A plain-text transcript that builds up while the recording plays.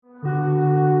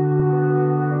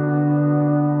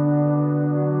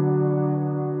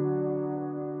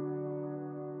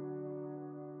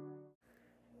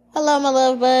my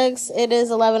love bugs. It is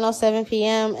 11:07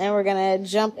 p.m. and we're going to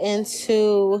jump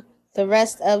into the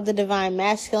rest of the Divine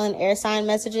Masculine air sign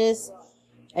messages.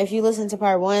 If you listen to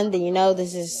part 1, then you know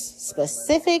this is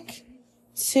specific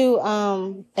to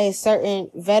a certain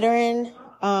veteran,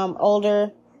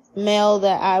 older male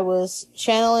that I was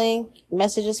channeling.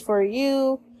 Messages for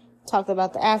you. Talked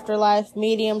about the afterlife,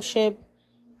 mediumship,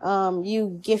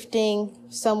 you gifting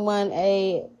someone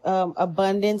a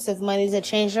abundance of money to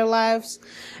change their lives,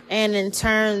 and in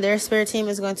turn their spirit team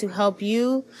is going to help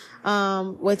you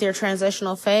with your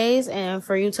transitional phase and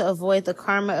for you to avoid the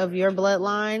karma of your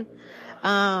bloodline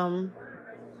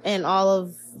and all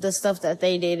of the stuff that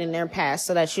they did in their past,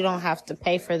 so that you don't have to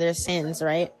pay for their sins,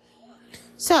 right?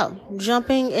 So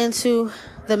jumping into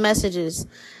the messages,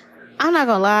 I'm not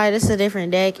gonna lie, this is a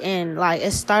different deck, and like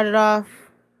it started off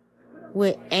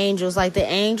with angels. Like the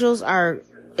angels are,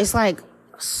 it's like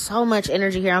so much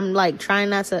energy here. I'm like trying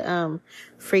not to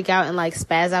freak out and like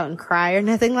spaz out and cry or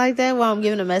nothing like that while I'm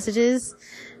giving the messages,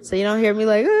 so you don't hear me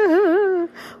like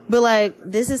but like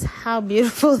this is how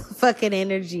beautiful the fucking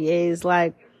energy is.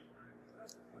 Like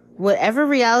whatever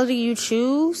reality you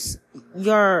choose,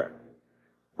 your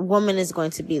woman is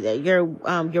going to be there. Your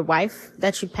wife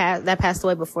that passed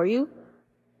away before you.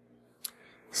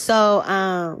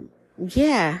 So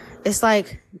yeah, it's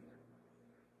like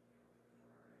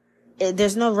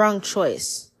there's no wrong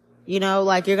choice, you know,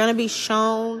 like you're gonna be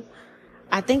shown.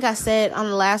 I think I said on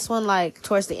the last one, like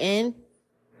towards the end,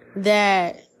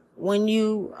 that when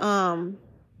you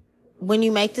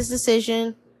make this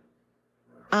decision,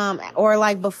 or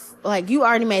like like you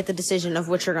already made the decision of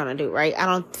what you're gonna do, right? I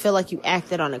don't feel like you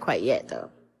acted on it quite yet though.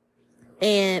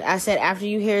 And I said after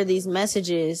you hear these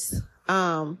messages,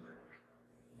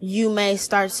 you may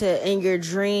start to, in your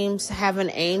dreams, have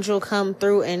an angel come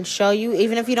through and show you.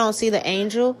 Even if you don't see the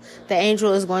angel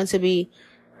is going to be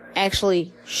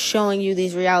actually showing you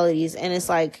these realities. And it's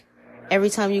like every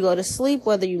time you go to sleep,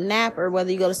 whether you nap or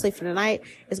whether you go to sleep for the night,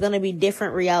 it's going to be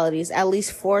different realities, at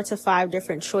least 4 to 5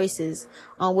 different choices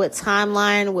on what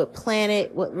timeline, what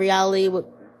planet, what reality, what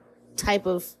type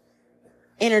of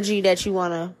energy that you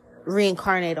want to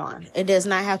reincarnate on. It does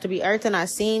not have to be Earth. And I've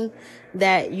seen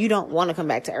that you don't want to come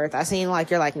back to Earth. I've seen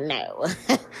like you're like, no,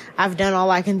 I've done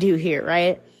all I can do here,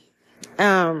 right?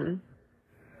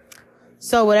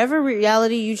 So whatever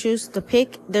reality you choose to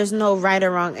pick, there's no right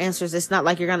or wrong answers. It's not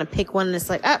like you're gonna pick one and it's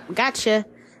like, oh, gotcha,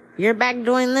 you're back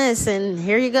doing this and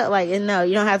here you go. Like, and no,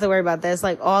 you don't have to worry about that. It's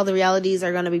like all the realities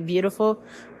are gonna be beautiful.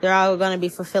 They're all gonna be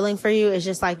fulfilling for you. It's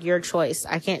just like your choice.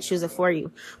 I can't choose it for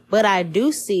you. But I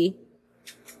do see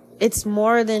it's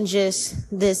more than just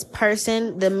this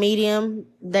person, the medium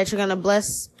that you're going to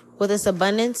bless with this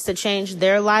abundance to change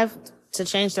their life, to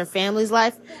change their family's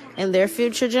life and their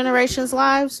future generations'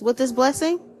 lives with this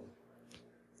blessing.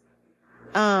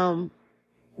 The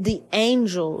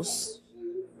angels,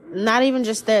 not even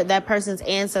just that person's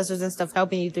ancestors and stuff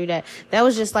helping you through that. That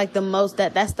was just like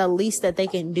that's the least that they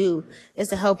can do, is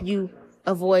to help you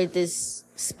avoid this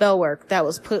spell work that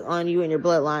was put on you and your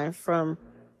bloodline from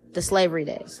the slavery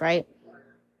days, right?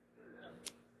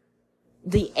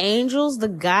 The angels, the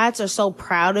gods are so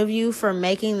proud of you for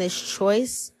making this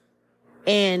choice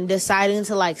and deciding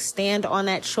to like stand on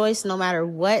that choice no matter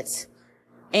what,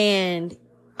 and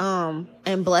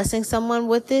blessing someone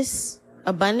with this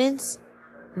abundance,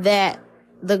 that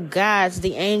the gods,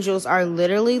 the angels, are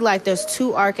literally like, there's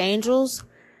 2 archangels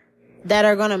that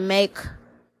are gonna make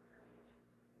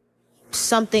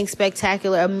something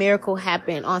spectacular, a miracle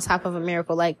happen on top of a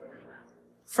miracle. Like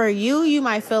for you, you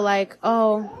might feel like,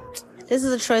 oh, this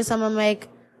is a choice I'm gonna make,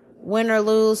 win or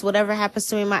lose, whatever happens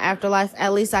to me in my afterlife,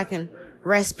 at least I can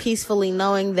rest peacefully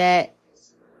knowing that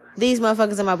these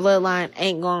motherfuckers in my bloodline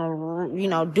ain't gonna, you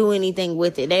know, do anything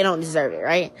with it. They don't deserve it,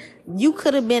 right? You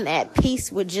could have been at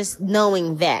peace with just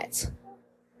knowing that.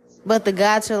 But the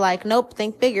gods are like, nope,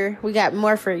 think bigger. We got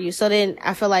more for you. So then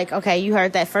I feel like, okay, you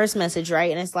heard that first message,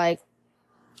 right? And it's like,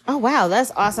 oh, wow,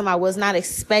 that's awesome. I was not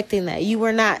expecting that. You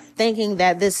were not thinking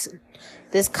that this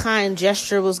kind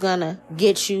gesture was gonna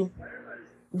get you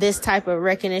this type of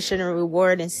recognition and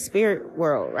reward in spirit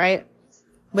world, right?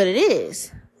 But it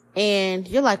is. And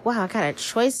you're like, wow, I got a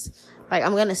choice. Like,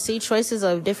 I'm gonna see choices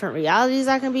of different realities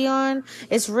I can be on.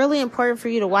 It's really important for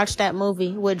you to watch that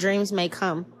movie, What Dreams May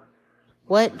Come.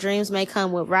 What Dreams May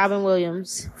Come with Robin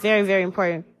Williams. Very, very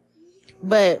important.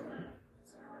 But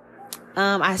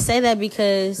I say that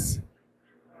because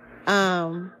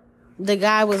the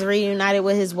guy was reunited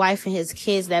with his wife and his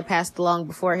kids that passed along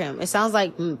before him. It sounds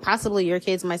like possibly your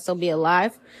kids might still be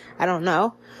alive. I don't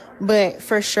know. But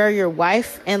for sure your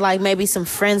wife and like maybe some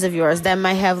friends of yours that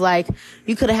might have like,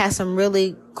 you could have had some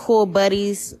really cool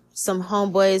buddies, some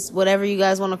homeboys, whatever you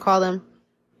guys want to call them,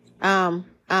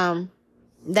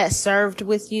 that served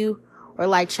with you, or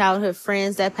like childhood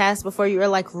friends that passed before you, are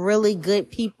like really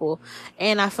good people.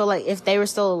 And I feel like if they were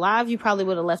still alive, you probably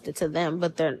would have left it to them,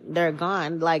 but they're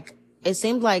gone. Like, it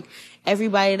seemed like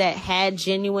everybody that had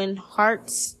genuine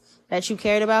hearts that you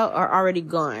cared about are already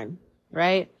gone,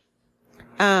 right?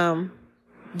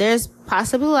 There's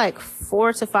possibly like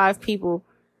 4 to 5 people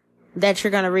that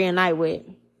you're going to reunite with.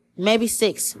 Maybe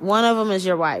 6. One of them is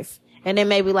your wife. And then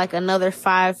maybe like another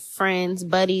 5 friends,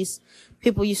 buddies,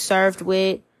 people you served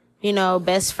with, you know,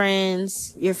 best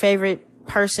friends, your favorite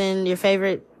person, your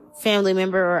favorite family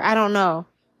member, or I don't know.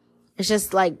 It's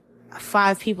just like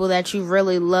 5 people that you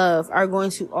really love are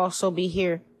going to also be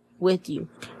here with you.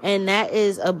 And that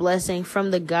is a blessing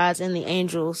from the gods and the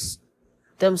angels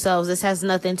themselves. This has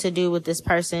nothing to do with this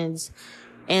person's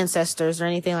ancestors or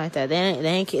anything like that.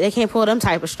 They can't pull them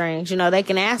type of strings. You know, they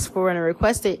can ask for it and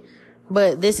request it,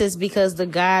 but this is because the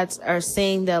gods are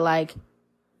saying that, like,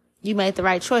 you made the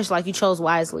right choice. Like, you chose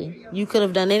wisely. You could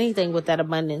have done anything with that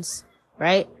abundance,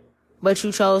 right? But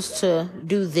you chose to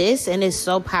do this, and it's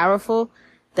so powerful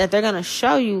that they're going to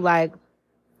show you, like,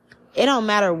 it don't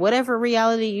matter whatever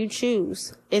reality you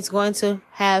choose. It's going to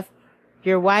have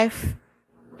your wife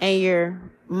and your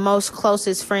most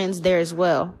closest friends there as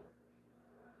well.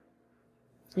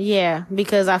 Yeah,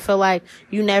 because I feel like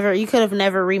you could have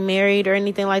never remarried or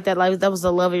anything like that. Like, that was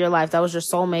the love of your life. That was your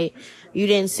soulmate. You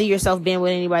didn't see yourself being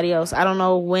with anybody else. I don't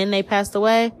know when they passed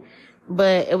away,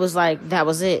 but it was like, that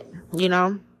was it, you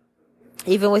know?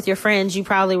 Even with your friends, you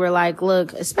probably were like,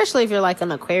 look, especially if you're like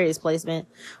an Aquarius placement,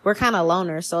 we're kind of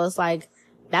loners. So it's like,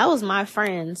 that was my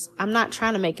friends. I'm not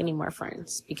trying to make any more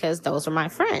friends because those are my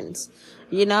friends.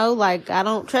 You know, like, I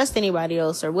don't trust anybody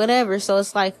else or whatever. So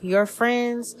it's like your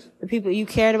friends, the people you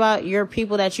cared about, your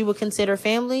people that you would consider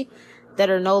family that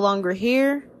are no longer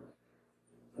here.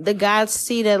 The gods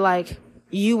see that, like,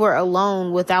 you were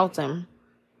alone without them,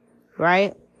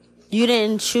 right? You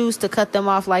didn't choose to cut them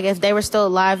off. Like, if they were still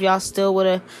alive, you still would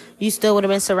have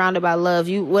been surrounded by love.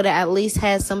 You would have at least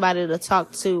had somebody to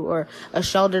talk to or a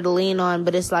shoulder to lean on.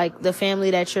 But it's like the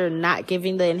family that you're not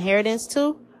giving the inheritance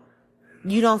to,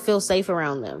 you don't feel safe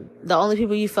around them. The only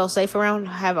people you felt safe around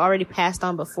have already passed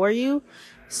on before you.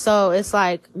 So it's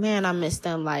like, man, I miss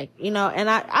them. Like, you know, and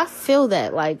I feel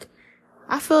that. Like,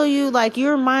 I feel you. Like, you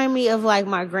remind me of like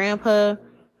my grandpa.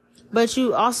 But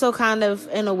you also kind of,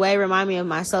 in a way, remind me of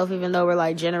myself, even though we're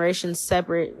like generations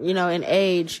separate, you know, in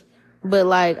age. But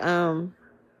like, the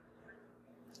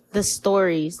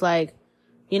stories, like,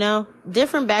 you know,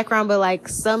 different background, but like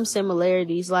some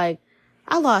similarities. Like,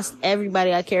 I lost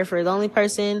everybody I care for. The only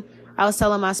person, I was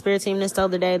telling my spirit team this the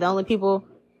other day, the only people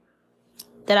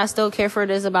that I still care for,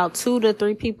 there's about 2 to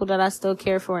 3 people that I still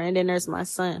care for. And then there's my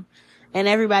son. And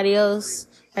everybody else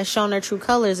has shown their true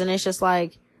colors. And it's just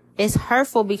like, it's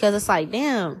hurtful because it's like,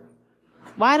 damn,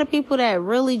 why the people that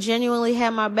really genuinely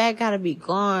had my back gotta be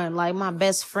gone? Like, my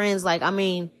best friends, like, I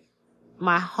mean,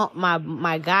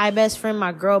 my guy best friend,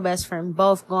 my girl best friend,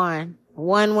 both gone.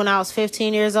 One when I was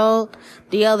 15 years old,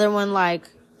 the other one like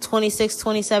 26,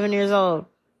 27 years old.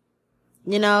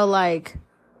 You know, like,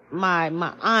 my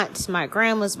aunts, my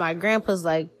grandmas, my grandpas,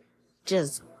 like,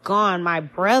 just gone. My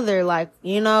brother, like,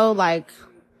 you know, like,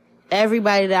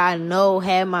 everybody that I know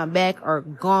had my back are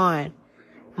gone.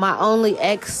 My only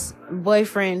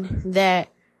ex-boyfriend that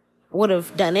would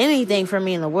have done anything for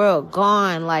me in the world,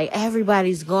 gone. Like,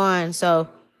 everybody's gone. So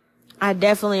I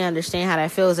definitely understand how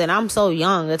that feels. And I'm so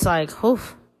young. It's like,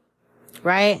 oof,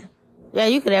 right? Yeah,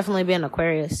 you could definitely be an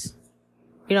Aquarius.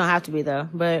 You don't have to be, though.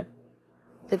 But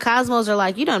the cosmos are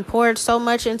like, you done poured so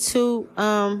much into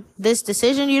this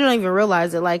decision, you don't even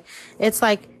realize it. Like, it's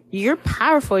like, you're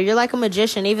powerful. You're like a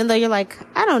magician, even though you're like,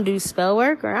 I don't do spell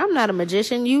work, or I'm not a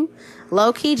magician. You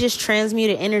low key just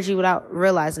transmuted energy without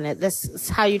realizing it. That's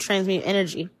how you transmute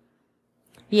energy.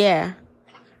 Yeah.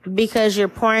 Because you're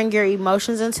pouring your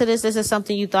emotions into this. This is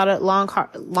something you thought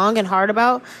long and hard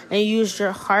about, and you used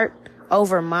your heart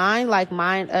over mind, like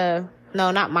no,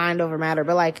 not mind over matter,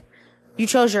 but like, you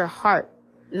chose your heart.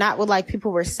 Not what like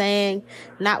people were saying,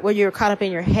 not where you're caught up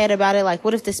in your head about it. Like,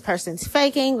 what if this person's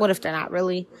faking? What if they're not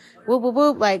really? Whoop, whoop,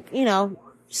 whoop. Like, you know,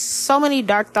 so many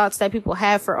dark thoughts that people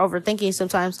have for overthinking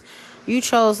sometimes. You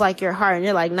chose like your heart, and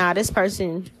you're like, nah, this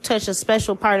person touched a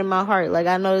special part of my heart. Like,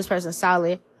 I know this person's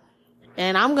solid,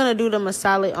 and I'm going to do them a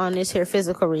solid on this here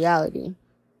physical reality.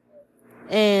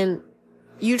 And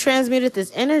you transmuted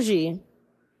this energy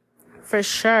for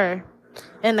sure.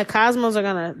 And the cosmos are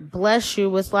going to bless you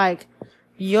with like,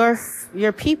 your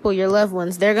people, your loved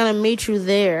ones. They're gonna meet you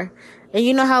there. And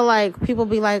you know how like people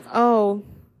be like, oh,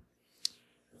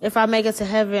 if I make it to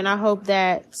heaven, I hope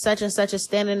that such and such is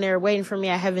standing there waiting for me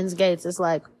at heaven's gates. It's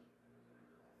like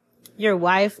your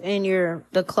wife and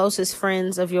the closest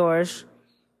friends of yours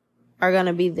are going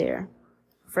to be there.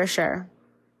 For sure.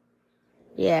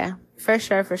 Yeah, for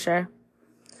sure, for sure.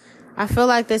 I feel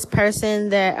like this person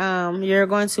that you're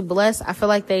going to bless, I feel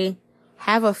like they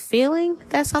have a feeling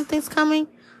that something's coming.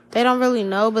 They don't really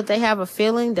know, but they have a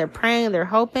feeling. They're praying, they're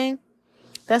hoping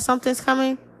that something's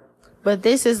coming. But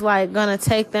this is like gonna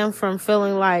take them from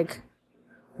feeling like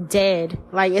dead.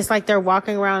 Like it's like they're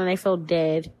walking around and they feel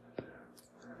dead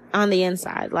on the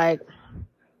inside. Like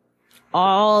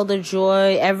all the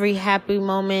joy, every happy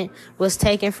moment was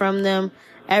taken from them.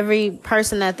 Every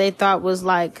person that they thought was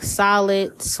like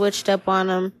solid switched up on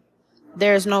them.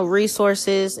 There's no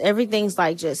resources. Everything's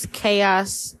like just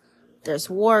chaos. There's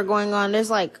war going on. There's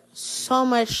like so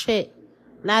much shit,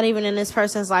 not even in this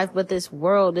person's life, but this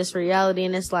world, this reality.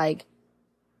 And it's like,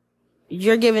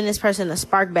 you're giving this person a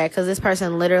spark back because this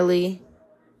person literally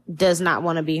does not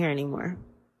want to be here anymore.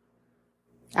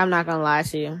 I'm not going to lie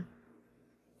to you.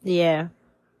 Yeah,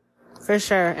 for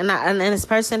sure. And this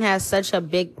person has such a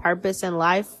big purpose in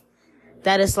life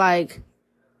that it's like,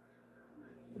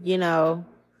 you know,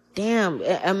 damn,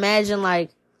 imagine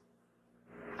like,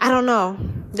 I don't know.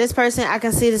 This person, I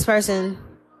can see this person,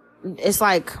 it's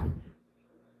like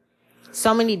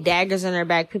so many daggers in their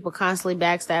back, people constantly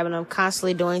backstabbing them,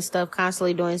 constantly doing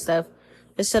stuff.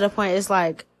 It's to the point, it's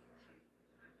like,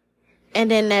 and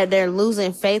then they're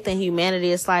losing faith in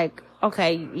humanity. It's like,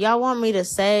 okay, y'all want me to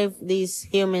save these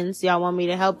humans. Y'all want me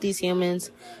to help these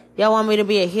humans. Y'all want me to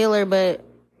be a healer, but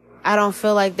I don't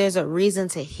feel like there's a reason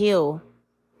to heal.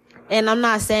 And I'm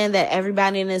not saying that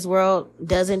everybody in this world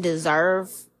doesn't deserve,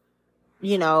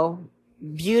 you know,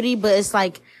 beauty, but it's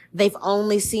like they've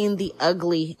only seen the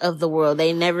ugly of the world.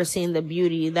 They never seen the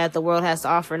beauty that the world has to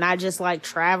offer. Not just like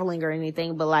traveling or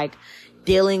anything, but like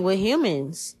dealing with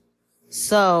humans.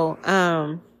 So,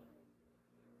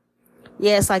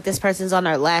 yeah, it's like this person's on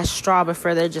their last straw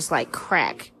before they're just like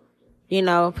crack. You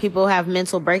know, people have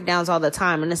mental breakdowns all the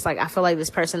time. And it's like, I feel like this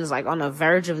person is like on the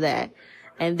verge of that.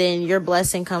 And then your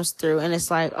blessing comes through and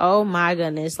it's like, oh my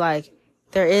goodness, like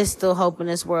there is still hope in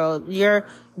this world.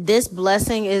 This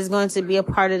blessing is going to be a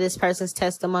part of this person's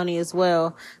testimony as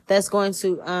well. That's going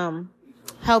to,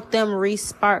 help them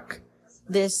re-spark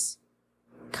this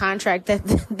contract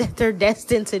that they're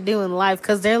destined to do in life.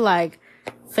 Cause they're like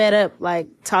fed up, like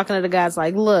talking to the guys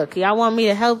like, look, y'all want me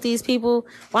to help these people?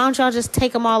 Why don't y'all just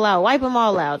take them all out, wipe them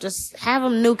all out, just have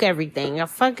them nuke everything? I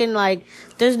fucking like,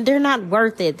 they're not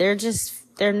worth it.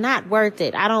 They're not worth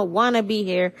it. I don't want to be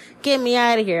here. Get me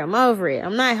out of here. I'm over it.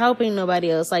 I'm not helping nobody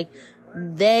else. Like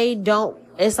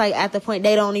it's like at the point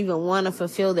they don't even want to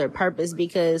fulfill their purpose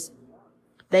because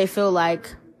they feel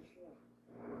like,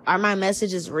 are my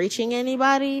messages reaching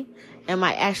anybody? Am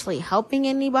I actually helping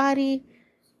anybody?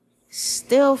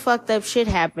 Still fucked up shit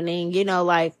happening, you know,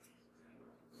 like,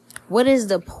 what is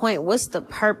the point? What's the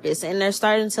purpose? And they're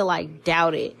starting to like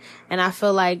doubt it. And I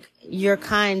feel like your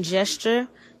kind gesture,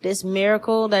 this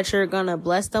miracle that you're gonna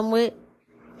bless them with,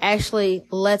 actually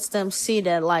lets them see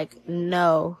that like,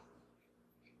 no,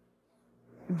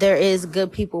 there is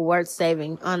good people worth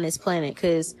saving on this planet.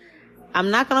 Cause I'm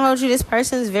not gonna hold you, this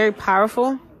person is very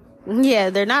powerful. Yeah,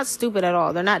 they're not stupid at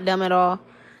all. They're not dumb at all.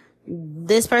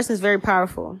 This person is very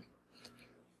powerful.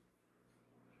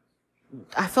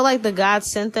 I feel like the God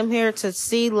sent them here to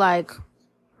see, like,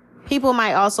 people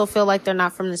might also feel like they're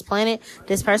not from this planet.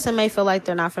 This person may feel like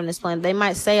they're not from this planet. They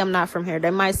might say, I'm not from here. They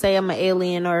might say I'm an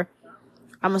alien, or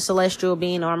I'm a celestial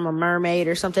being, or I'm a mermaid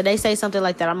or something. They say something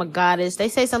like that. I'm a goddess. They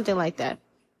say something like that.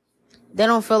 They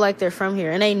don't feel like they're from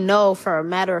here. And they know for a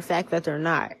matter of fact that they're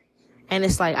not. And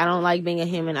it's like, I don't like being a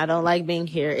human. I don't like being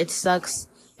here. It sucks.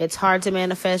 It's hard to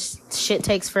manifest. Shit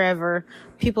takes forever.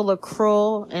 People are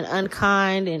cruel and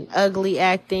unkind and ugly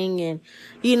acting. And,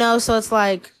 you know, so it's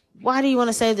like, why do you want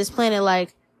to save this planet?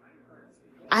 Like,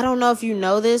 I don't know if you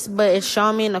know this, but it's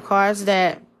showing me in the cards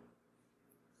that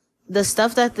the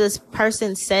stuff that this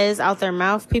person says out their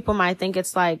mouth, people might think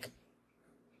it's like,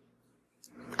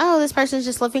 oh, this person's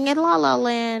just living in La La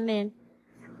Land, and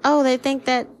oh, they think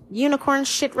that unicorns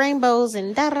shit rainbows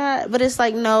and da-da. But it's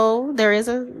like, no,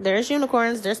 there's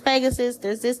unicorns, there's Pegasus,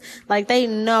 there's this. Like, they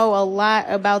know a lot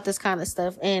about this kind of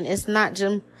stuff, and it's not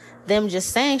them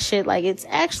just saying shit. Like, it's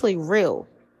actually real.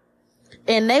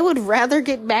 And they would rather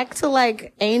get back to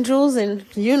like angels and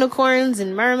unicorns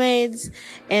and mermaids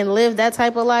and live that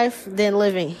type of life than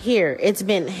living here. It's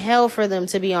been hell for them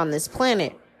to be on this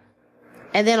planet.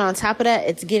 And then on top of that,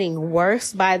 it's getting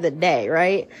worse by the day,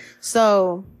 right?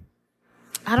 So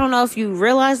I don't know if you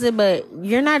realize it, but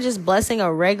you're not just blessing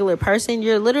a regular person.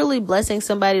 You're literally blessing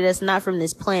somebody that's not from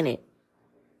this planet,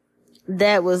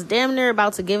 that was damn near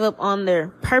about to give up on their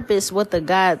purpose with the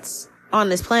gods on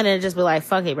this planet and just be like,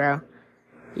 fuck it, bro.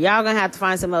 Y'all gonna have to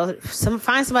find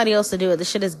find somebody else to do it. This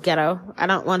shit is ghetto. I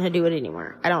don't want to do it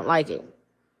anymore. I don't like it.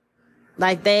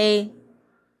 Like, they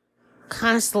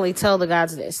constantly tell the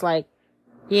gods this. Like,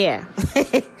 yeah.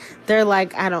 They're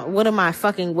like, what am I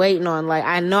fucking waiting on? Like,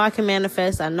 I know I can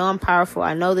manifest. I know I'm powerful.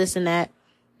 I know this and that.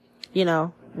 You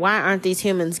know, why aren't these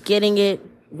humans getting it?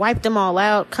 Wipe them all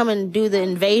out. Come and do the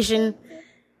invasion.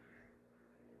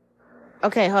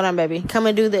 Okay, hold on, baby. Come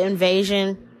and do the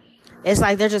invasion. It's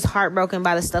like they're just heartbroken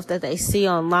by the stuff that they see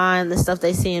online, the stuff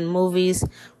they see in movies,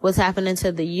 what's happening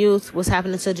to the youth, what's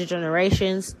happening to the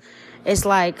generations. It's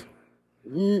like,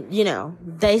 you know,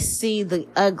 they see the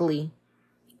ugly.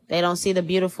 They don't see the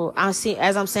beautiful. As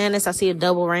I'm saying this, I see a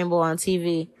double rainbow on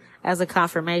TV as a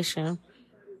confirmation.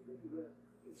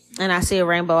 And I see a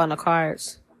rainbow on the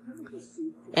cards.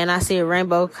 And I see a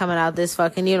rainbow coming out this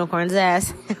fucking unicorn's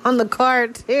ass on the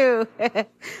card too. A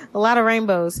lot of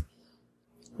rainbows.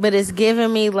 But it's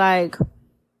giving me like,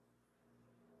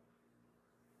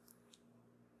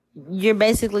 you're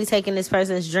basically taking this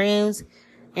person's dreams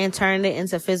and turning it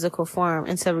into physical form,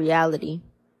 into reality,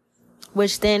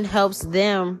 which then helps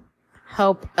them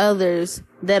help others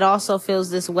that also feels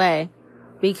this way,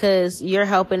 because you're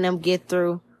helping them get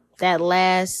through that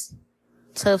last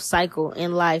tough cycle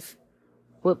in life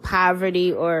with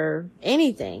poverty or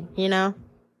anything, you know?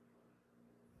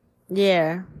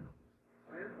 Yeah.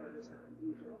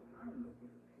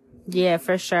 Yeah,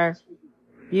 for sure.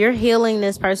 You're healing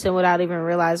this person without even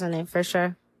realizing it, for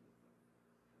sure.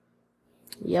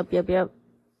 Yep.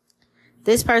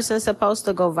 This person's supposed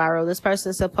to go viral. This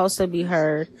person's supposed to be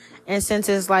heard. And since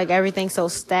it's like everything's so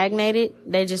stagnated,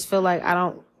 they just feel like, I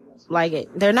don't like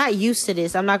it. They're not used to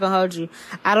this. I'm not gonna hold you.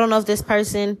 I don't know if this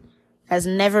person has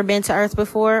never been to Earth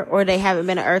before, or they haven't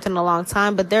been to Earth in a long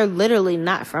time, but they're literally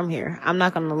not from here. I'm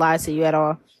not gonna lie to you at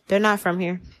all. They're not from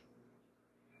here.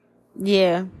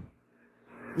 Yeah.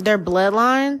 Their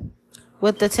bloodline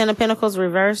with the Ten of Pentacles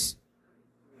reverse,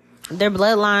 their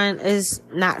bloodline is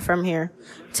not from here.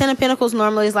 Ten of Pentacles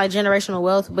normally is like generational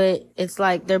wealth, but it's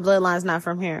like their bloodline's not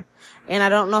from here. And I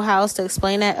don't know how else to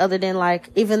explain that other than like,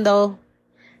 even though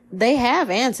they have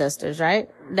ancestors, right,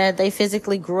 that they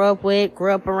physically grew up with,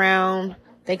 grew up around,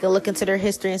 they can look into their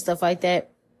history and stuff like that.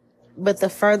 But the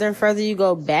further and further you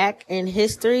go back in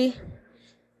history,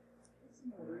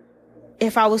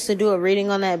 if I was to do a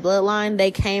reading on that bloodline, they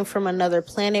came from another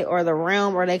planet or the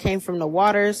realm, or they came from the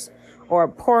waters or a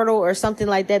portal or something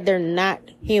like that. They're not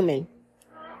human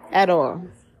at all.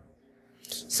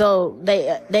 So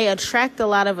they attract a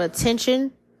lot of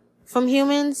attention from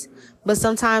humans, but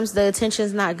sometimes the attention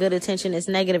is not good attention. It's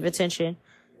negative attention.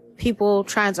 People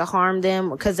trying to harm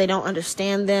them because they don't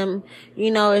understand them.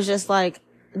 You know, it's just like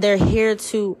they're here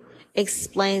to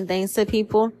explain things to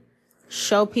people,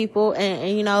 show people,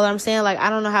 and you know what I'm saying? Like, I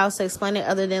don't know how else to explain it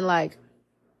other than like,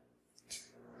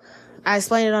 I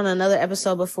explained it on another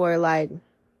episode before, like,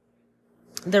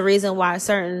 the reason why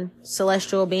certain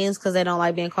celestial beings, because they don't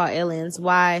like being called aliens,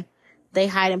 why they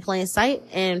hide in plain sight,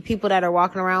 and people that are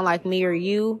walking around like me or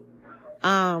you,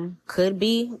 could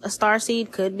be a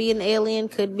starseed, could be an alien,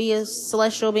 could be a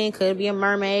celestial being, could be a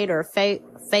mermaid or fae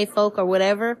folk or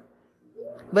whatever.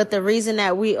 But the reason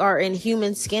that we are in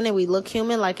human skin and we look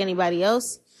human like anybody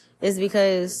else is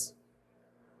because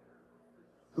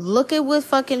look at what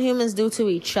fucking humans do to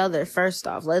each other. First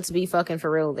off, let's be fucking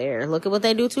for real there. Look at what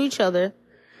they do to each other.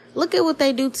 Look at what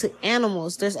they do to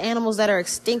animals. There's animals that are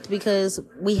extinct because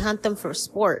we hunt them for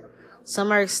sport.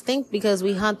 Some are extinct because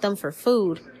we hunt them for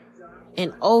food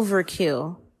and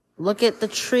overkill. Look at the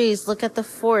trees. Look at the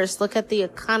forest. Look at the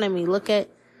economy. Look at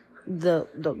the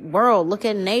world. Look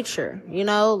at nature. You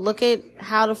know, look at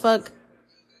how the fuck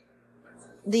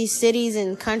these cities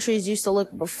and countries used to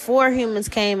look before humans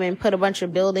came and put a bunch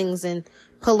of buildings and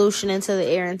pollution into the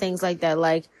air and things like that.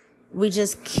 Like, we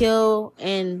just kill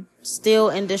and steal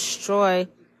and destroy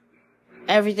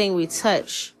everything we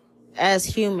touch as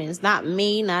humans. Not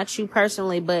me, not you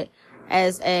personally, but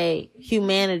as a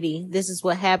humanity, this is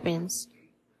what happens.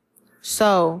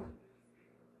 So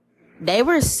they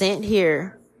were sent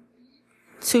here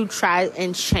to try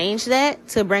and change that,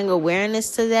 to bring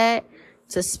awareness to that,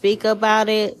 to speak about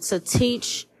it, to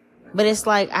teach. But it's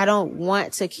like, I don't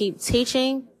want to keep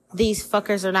teaching. These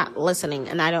fuckers are not listening,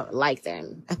 and I don't like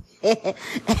them. And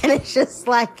it's just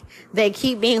like, they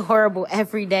keep being horrible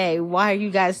every day. Why are you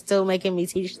guys still making me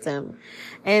teach them?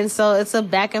 And so it's a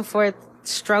back and forth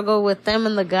struggle with them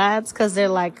and the gods, because they're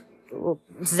like,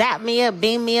 zap me up,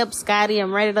 beam me up, Scotty.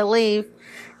 I'm ready to leave.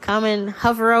 Come and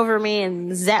hover over me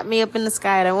and zap me up in the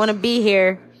sky. I don't want to be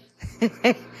here.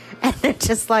 And they're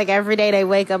just like, every day they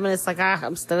wake up and it's like,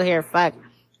 I'm still here. Fuck.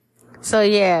 So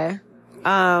yeah.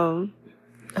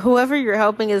 Whoever you're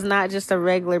helping is not just a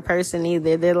regular person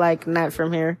either. They're like not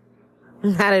from here.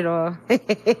 Not at all.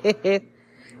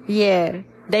 Yeah.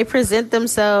 They present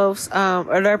themselves,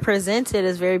 or they're presented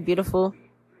as very beautiful.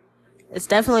 It's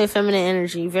definitely a feminine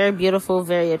energy. Very beautiful,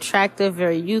 very attractive,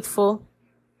 very youthful.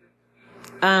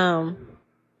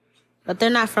 But they're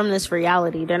not from this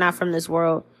reality. They're not from this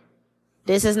world.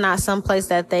 This is not some place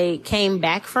that they came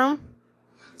back from.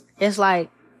 It's like,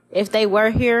 if they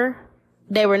were here,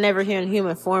 they were never here in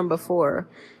human form before.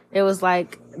 It was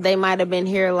like, they might have been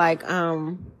here like,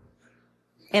 in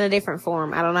a different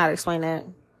form. I don't know how to explain that.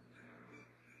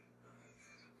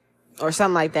 Or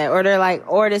something like that. Or they're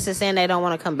like, or this is saying they don't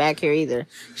want to come back here either.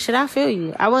 Should I feel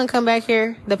you? I wouldn't come back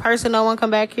here. The person don't want to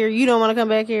come back here. You don't want to come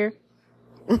back here.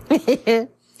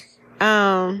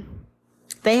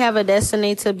 They have a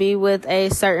destiny to be with a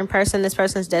certain person. This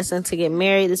person's destined to get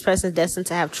married. This person's destined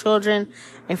to have children,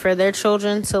 and for their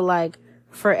children to like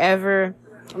forever,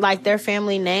 like their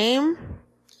family name,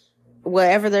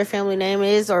 whatever their family name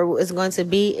is or is going to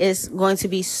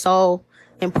be so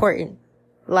important,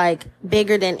 like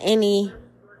bigger than any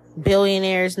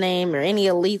billionaire's name or any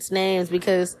elite's names,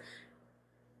 because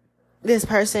this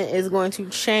person is going to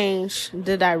change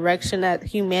the direction that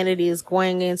humanity is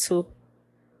going into.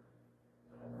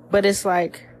 But it's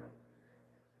like,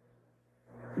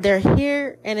 they're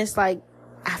here and it's like,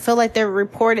 I feel like they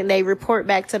report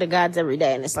back to the gods every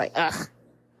day. And it's like,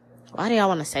 why do y'all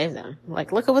want to save them?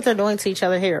 Like, look at what they're doing to each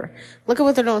other here. Look at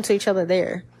what they're doing to each other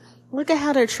there. Look at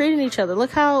how they're treating each other.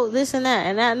 Look how this and that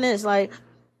and that and this. Like,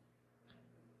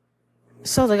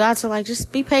 so the gods are like,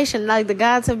 just be patient. Like, the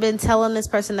gods have been telling this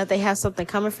person that they have something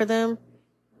coming for them.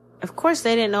 Of course,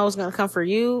 they didn't know it was going to come from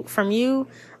you.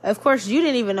 Of course, you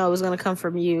didn't even know it was going to come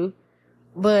from you.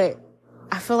 But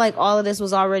I feel like all of this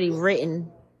was already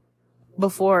written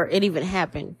before it even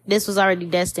happened. This was already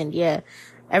destined. Yeah.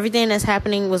 Everything that's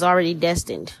happening was already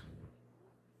destined.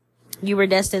 You were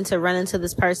destined to run into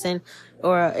this person,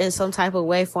 or in some type of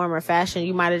way, form, or fashion.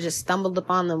 You might have just stumbled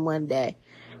upon them one day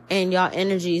and y'all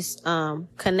energies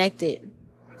connected,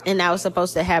 and that was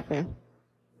supposed to happen.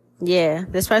 Yeah,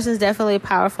 this person's definitely a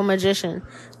powerful magician.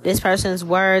 This person's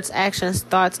words, actions,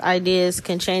 thoughts, ideas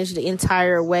can change the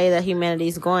entire way that humanity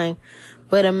is going.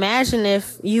 But imagine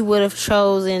if you would have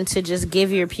chosen to just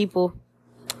give your people,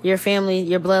 your family,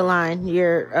 your bloodline,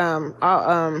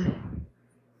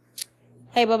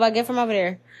 hey, Bubba, get from over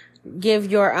there. Give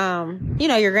your,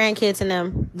 your grandkids and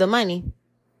them the money.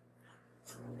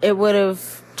 It would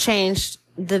have changed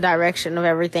the direction of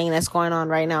everything that's going on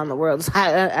right now in the world. So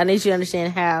I need you to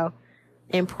understand how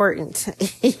important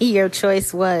your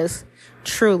choice was.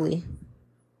 Truly.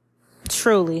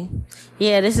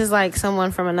 Yeah, this is like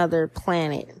someone from another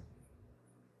planet.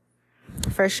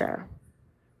 For sure.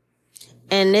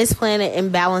 And this planet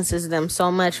imbalances them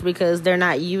so much because they're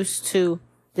not used to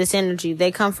this energy.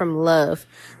 They come from love.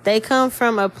 They come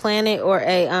from a planet or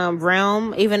a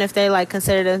realm, even if they like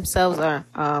consider themselves a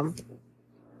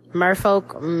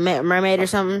merfolk, mermaid or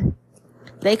something.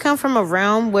 They come from a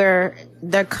realm where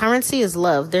their currency is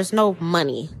love. There's no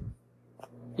money,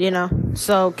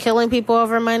 so killing people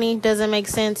over money doesn't make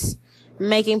sense.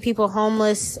 Making people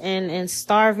homeless and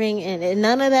starving and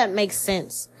none of that makes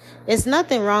sense. It's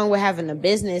nothing wrong with having a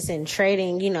business and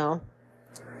trading,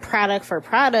 product for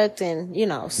product and,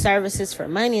 services for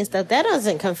money and stuff. That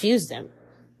doesn't confuse them.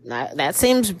 That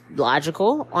seems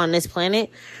logical on this planet.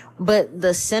 But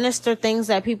the sinister things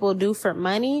that people do for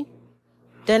money,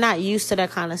 they're not used to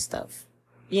that kind of stuff.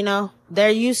 They're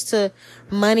used to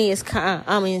money is,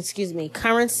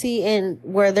 currency, and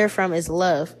where they're from is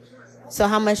love. So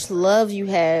how much love you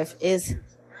have is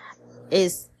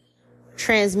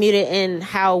transmuted in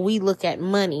how we look at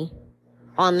money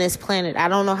on this planet. I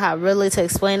don't know how really to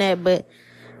explain that, but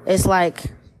it's like,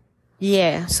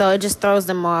 yeah, so it just throws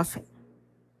them off.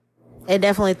 It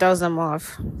definitely throws them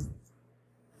off.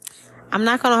 I'm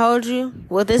not going to hold you.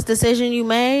 With this decision you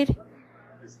made,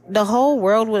 the whole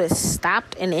world would have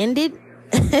stopped and ended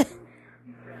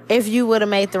if you would have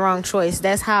made the wrong choice.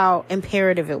 That's how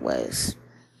imperative it was.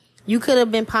 You could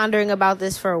have been pondering about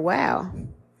this for a while.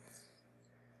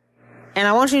 And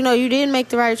I want you to know you didn't make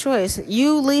the right choice.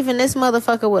 You leaving this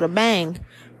motherfucker with a bang,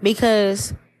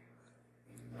 because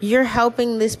you're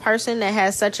helping this person that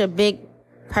has such a big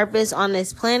purpose on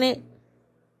this planet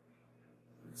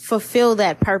fulfill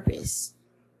that purpose.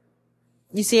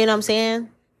 You see what I'm saying?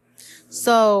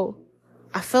 So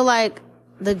I feel like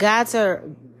the gods are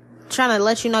trying to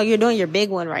let you know you're doing your big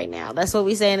one right now. That's what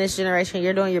we say in this generation.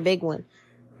 You're doing your big one.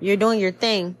 You're doing your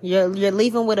thing. You're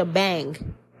leaving with a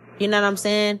bang. You know what I'm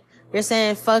saying? You're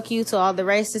saying fuck you to all the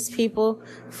racist people.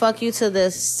 Fuck you to the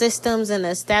systems and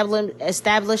the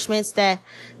establishments that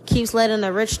keeps letting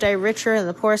the rich stay richer and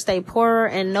the poor stay poorer,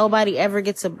 and nobody ever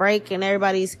gets a break, and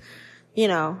everybody's, you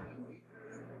know,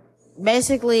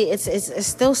 basically it's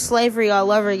still slavery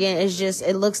all over again. It's just,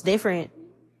 it looks different.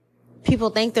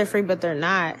 People think they're free, but they're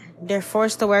not. They're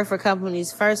forced to work for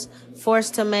companies,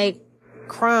 forced to make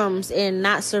crumbs and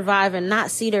not survive and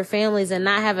not see their families and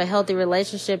not have a healthy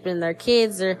relationship, and their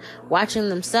kids are watching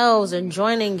themselves and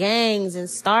joining gangs and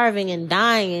starving and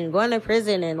dying and going to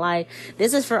prison. And like,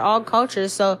 this is for all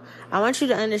cultures. So I want you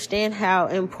to understand how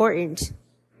important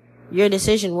your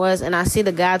decision was. And I see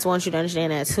the gods want you to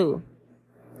understand that too.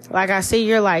 Like, I see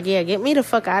you're like, yeah, get me the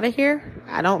fuck out of here.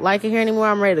 I don't like it here anymore.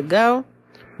 I'm ready to go.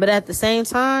 But at the same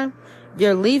time,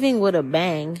 you're leaving with a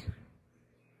bang.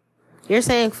 You're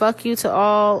saying fuck you to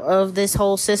all of this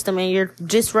whole system, and you're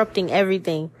disrupting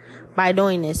everything by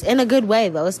doing this. In a good way,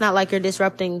 though. It's not like you're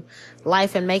disrupting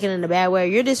life and making it in a bad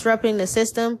way. You're disrupting the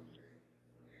system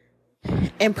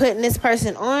and putting this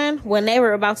person on when they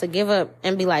were about to give up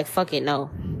and be like, fuck it, no.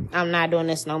 I'm not doing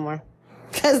this no more.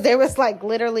 Because there was like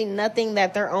literally nothing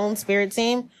that their own spirit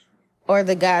team or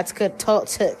the gods could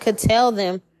tell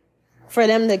them for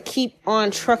them to keep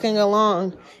on trucking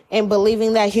along and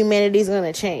believing that humanity's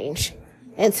going to change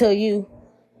until you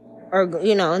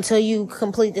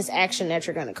complete this action that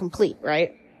you're going to complete,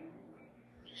 right?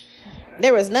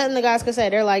 There was nothing the gods could say.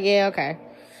 They're like, yeah, okay.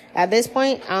 At this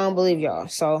point, I don't believe y'all.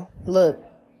 So look,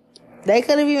 they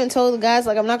could have even told the gods,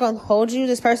 like, I'm not going to hold you.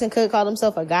 This person could call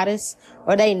themselves a goddess,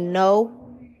 or they know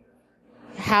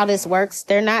how this works.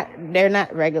 They're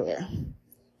not regular.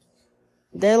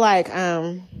 They're like,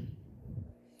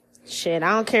 shit,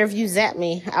 I don't care if you zap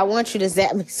me. I want you to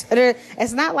zap me. So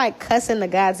it's not like cussing the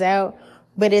gods out,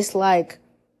 but it's like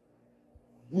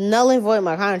null and void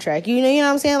my contract. You know what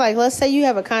I'm saying? Like, let's say you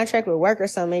have a contract with work or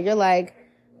something. You're like,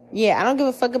 yeah, I don't give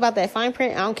a fuck about that fine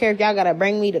print. I don't care if y'all gotta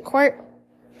bring me to court.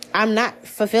 I'm not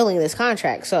fulfilling this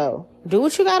contract. So do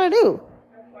what you gotta do.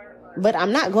 But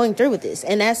I'm not going through with this.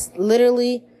 And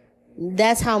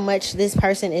that's how much this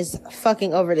person is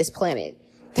fucking over this planet.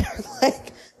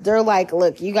 They're like,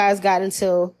 look, you guys got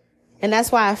until, and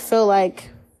that's why I feel like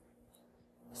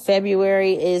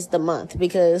February is the month,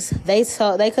 because they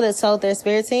could have told their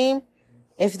spirit team,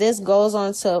 if this goes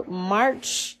on to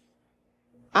March,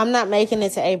 I'm not making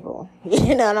it to April.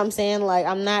 You know what I'm saying? Like,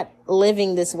 I'm not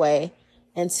living this way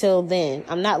until then.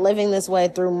 I'm not living this way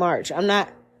through March. I'm not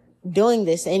doing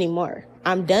this anymore.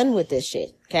 I'm done with this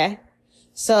shit. Okay.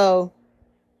 So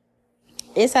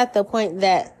it's at the point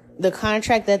that the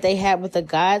contract that they had with the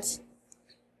gods,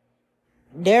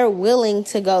 they're willing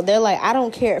to go. They're like, I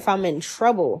don't care if I'm in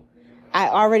trouble. I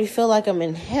already feel like I'm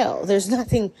in hell. There's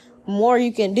nothing more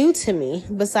you can do to me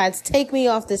besides take me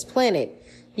off this planet.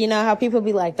 You know how people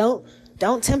be like, don't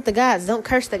tempt the gods. Don't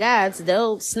curse the gods.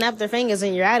 They'll snap their fingers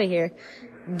and you're out of here.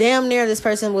 Damn near this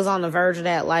person was on the verge of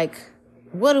that. Like,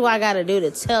 what do I got to do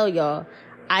to tell y'all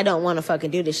I don't want to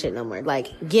fucking do this shit no more?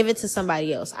 Like, give it to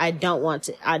somebody else. I don't want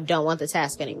the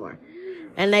task anymore.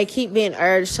 And they keep being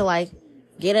urged to like,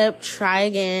 get up, try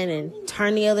again, and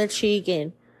turn the other cheek.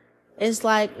 And it's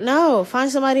like, no, find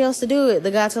somebody else to do it.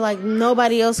 The gods are like,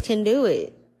 nobody else can do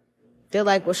it. They're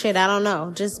like, well, shit, I don't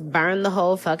know. Just burn the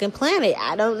whole fucking planet.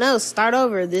 I don't know. Start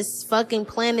over. This fucking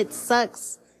planet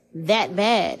sucks that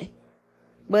bad.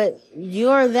 But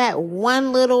you're that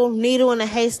one little needle in a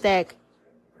haystack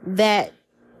that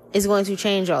is going to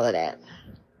change all of that.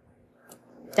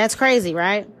 That's crazy,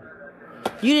 right?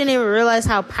 You didn't even realize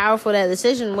how powerful that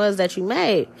decision was that you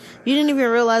made. You didn't even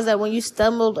realize that when you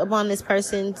stumbled upon this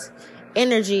person's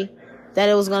energy, that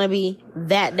it was going to be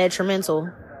that detrimental.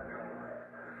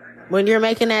 When you're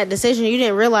making that decision, you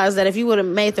didn't realize that if you would have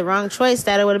made the wrong choice,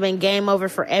 that it would have been game over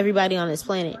for everybody on this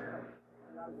planet.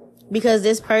 Because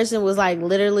this person was like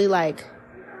literally like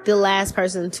the last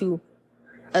person to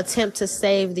attempt to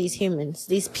save these humans,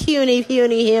 these puny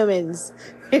humans.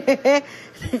 And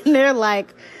they're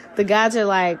like, the gods are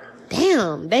like,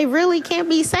 damn, they really can't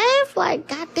be saved? Like,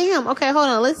 goddamn. Okay, hold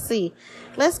on. Let's see.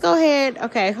 Let's go ahead.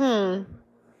 Okay,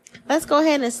 let's go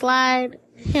ahead and slide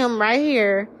him right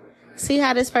here. See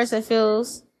how this person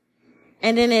feels.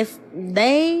 And then if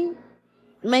they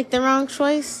make the wrong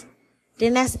choice,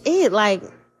 then that's it. Like,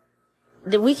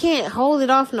 we can't hold it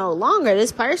off no longer.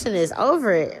 This person is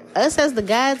over it. Us as the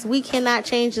gods, we cannot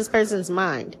change this person's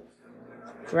mind.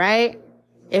 Right?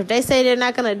 If they say they're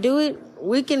not going to do it,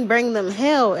 we can bring them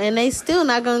hell, and they still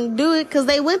not going to do it because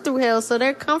they went through hell, so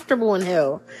they're comfortable in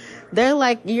hell. They're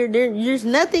like, there's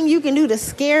nothing you can do to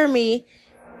scare me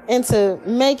into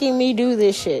making me do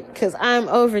this shit, because I'm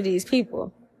over these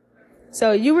people.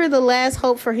 So you were the last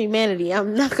hope for humanity.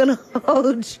 I'm not gonna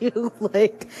hold you.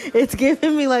 Like, it's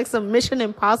giving me like some Mission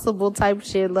Impossible type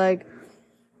shit. Like,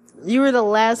 you were the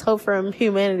last hope for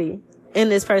humanity in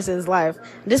this person's life.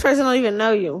 This person don't even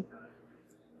know you.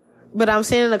 But I'm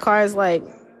seeing in the cards, like,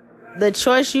 the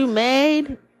choice you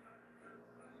made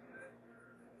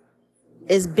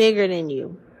is bigger than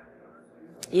you.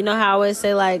 You know how I always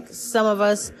say, like, some of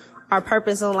us, our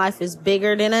purpose in life is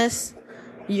bigger than us?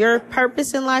 Your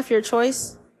purpose in life, your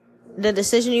choice, the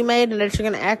decision you made and that you're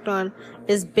going to act on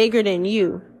is bigger than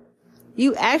you.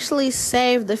 You actually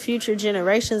saved the future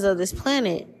generations of this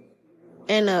planet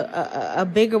in a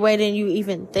bigger way than you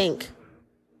even think,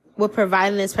 with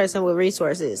providing this person with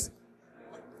resources.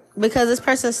 Because this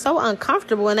person's so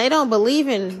uncomfortable and they don't believe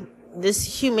in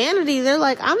this humanity. They're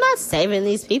like, I'm not saving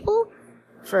these people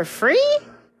for free.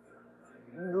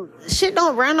 Shit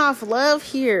don't run off love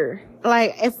here.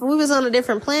 Like, if we was on a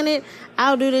different planet,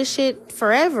 I'll do this shit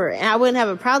forever and I wouldn't have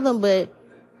a problem, but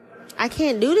I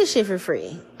can't do this shit for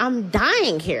free. I'm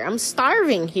dying here. I'm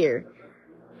starving here.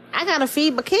 I gotta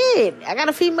feed my kid. I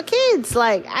gotta feed my kids.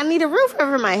 Like, I need a roof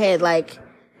over my head. Like,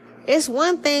 it's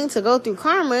one thing to go through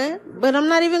karma, but I'm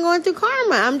not even going through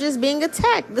karma. I'm just being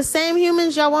attacked. The same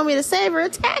humans y'all want me to save are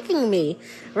attacking me,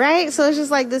 right? So it's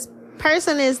just like, this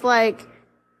person is like,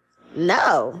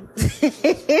 no.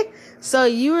 So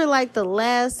you were like the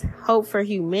last hope for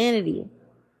humanity.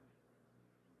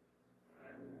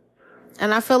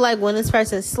 And I feel like when this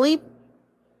person sleep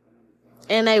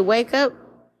and they wake up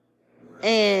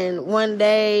and one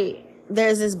day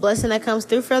there's this blessing that comes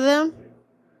through for them,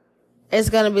 it's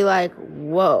going to be like,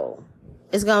 whoa.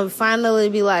 It's going to finally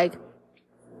be like,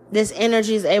 this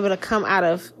energy is able to come out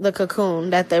of the cocoon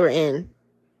that they were in.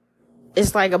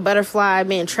 It's like a butterfly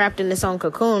being trapped in its own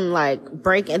cocoon, like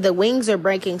breaking. The wings are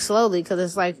breaking slowly because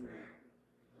it's like,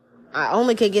 I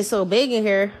only could get so big in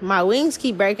here. My wings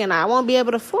keep breaking. I won't be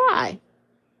able to fly.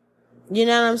 You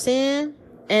know what I'm saying?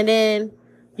 And then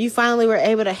you finally were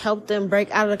able to help them break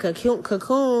out of the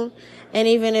cocoon. And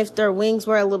even if their wings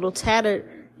were a little tattered,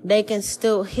 they can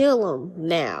still heal them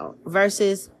now.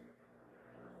 Versus,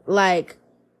 like,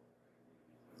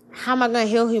 how am I going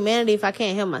to heal humanity if I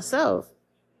can't heal myself?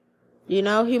 You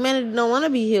know, humanity don't want to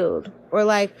be healed. Or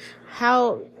like,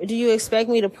 how do you expect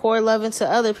me to pour love into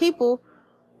other people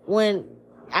when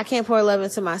I can't pour love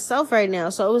into myself right now?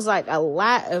 So it was like a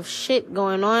lot of shit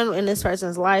going on in this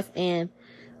person's life, and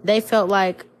they felt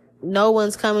like no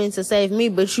one's coming to save me,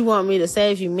 but you want me to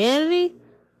save humanity?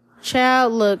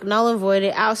 Child, look, null and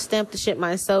voided. I'll stamp the shit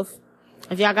myself.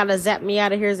 If y'all gotta zap me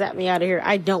out of here, zap me out of here.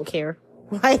 I don't care.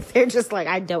 Like, they're just like,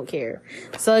 I don't care.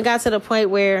 So it got to the point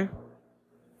where,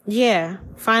 yeah,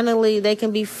 finally they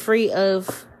can be free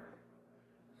of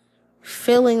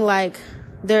feeling like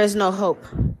there is no hope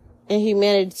in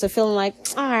humanity, to feeling like,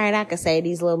 all right, I can save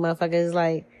these little motherfuckers.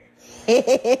 Like,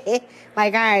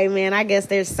 like, all right, man, I guess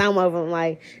there's some of them.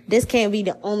 Like, this can't be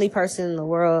the only person in the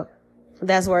world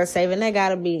that's worth saving. There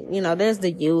gotta be, you know, there's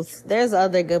the youth. There's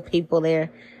other good people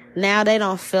there. Now they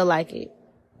don't feel like it.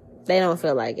 They don't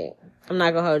feel like it. I'm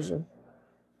not gonna hold you.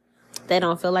 They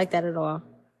don't feel like that at all.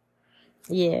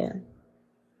 Yeah.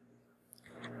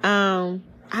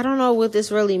 I don't know what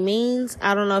this really means.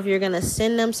 I don't know if you're gonna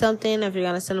send them something, if you're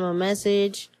gonna send them a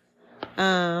message,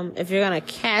 if you're gonna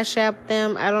cash app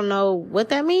them. I don't know what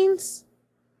that means.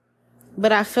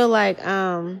 But I feel like,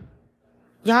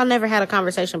 y'all never had a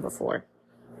conversation before.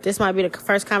 This might be the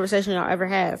first conversation y'all ever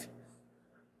have.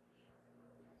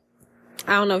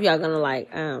 I don't know if y'all gonna like,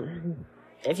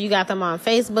 if you got them on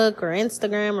Facebook or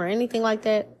Instagram or anything like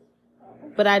that.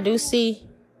 But I do see,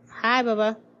 hi,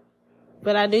 Baba.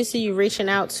 But I do see you reaching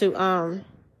out to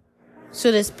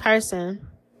this person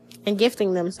and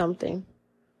gifting them something.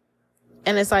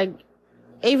 And it's like,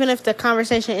 even if the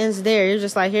conversation ends there, you're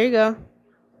just like, here you go.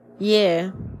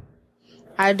 Yeah.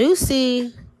 I do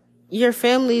see your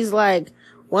family's like,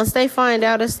 once they find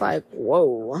out, it's like,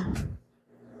 whoa.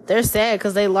 They're sad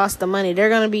because they lost the money. They're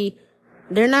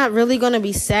not really going to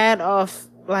be sad off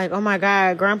like, oh my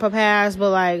God, grandpa passed, but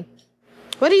like,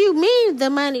 what do you mean the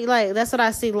money? Like, that's what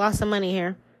I see, lost of money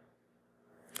here.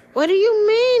 What do you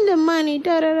mean the money?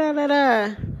 Da da da da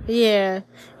da. Yeah.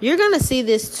 You're going to see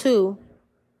this too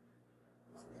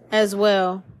as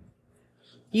well.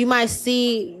 You might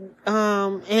see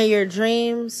in your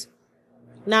dreams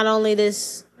not only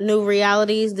this new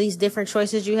realities, these different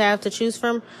choices you have to choose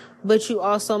from, but you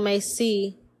also may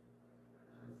see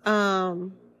how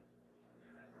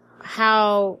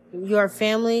your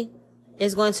family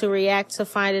is going to react to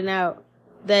finding out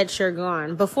that you're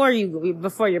gone. Before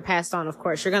you're passed on, of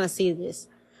course, you're gonna see this.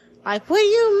 Like, what do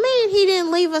you mean he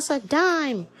didn't leave us a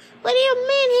dime? What do you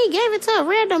mean he gave it to a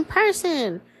random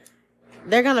person?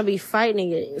 They're gonna be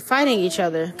fighting each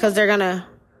other, cause they're gonna,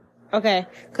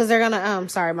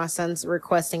 sorry, my son's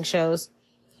requesting shows.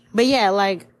 But yeah,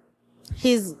 like,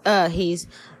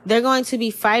 they're going to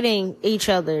be fighting each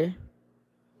other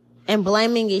and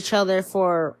blaming each other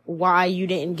for why you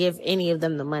didn't give any of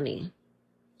them the money.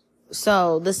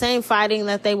 So the same fighting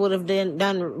that they would have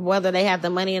done whether they have the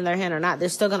money in their hand or not, they're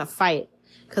still gonna fight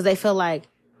because they feel like,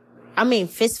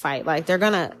 fist fight. Like, they're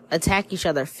gonna attack each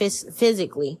other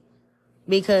physically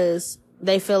because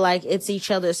they feel like it's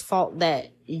each other's fault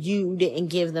that you didn't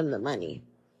give them the money.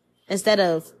 Instead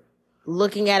of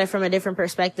looking at it from a different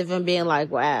perspective and being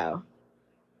like, wow,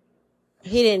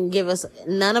 he didn't give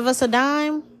none of us a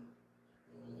dime.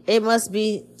 It must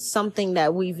be something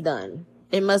that we've done.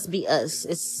 It must be us.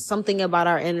 It's something about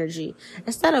our energy.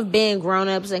 Instead of being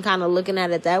grown-ups and kind of looking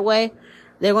at it that way,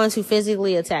 they're going to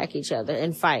physically attack each other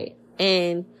and fight.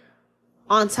 And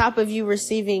on top of you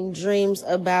receiving dreams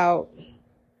about,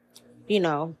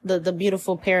 the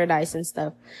beautiful paradise and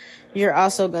stuff, you're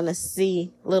also going to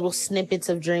see little snippets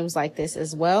of dreams like this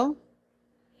as well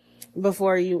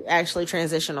before you actually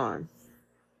transition on.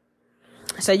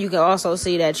 So you can also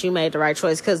see that you made the right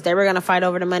choice because they were going to fight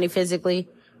over the money physically.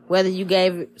 Whether you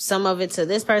gave some of it to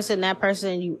this person, that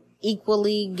person, you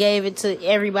equally gave it to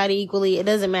everybody equally. It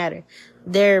doesn't matter.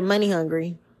 They're money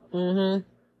hungry.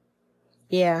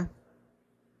 Yeah.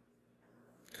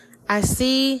 I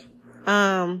see,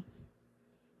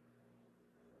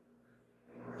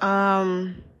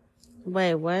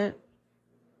 wait, what?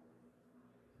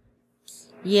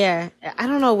 Yeah, I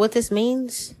don't know what this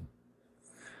means.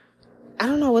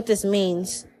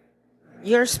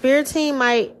 Your spirit team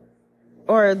might,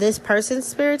 or this person's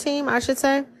spirit team, I should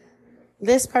say.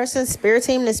 This person's spirit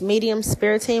team, this medium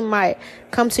spirit team might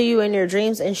come to you in your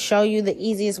dreams and show you the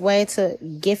easiest way to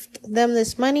gift them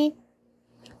this money.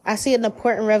 I see an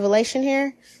important revelation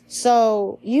here.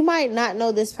 So you might not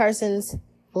know this person's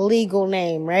legal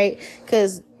name, right?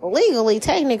 Because legally,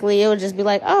 technically, it would just be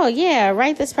like, oh yeah,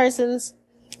 write this person's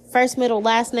first, middle,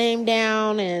 last name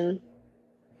down and,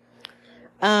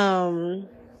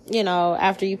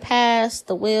 after you pass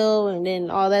the will and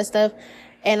then all that stuff.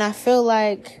 And I feel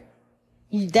like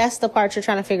that's the part you're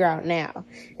trying to figure out now.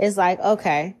 It's like,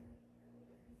 okay,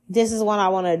 this is what I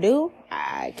want to do.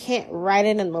 I can't write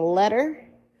it in the letter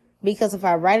because if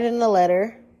I write it in the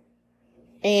letter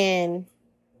and,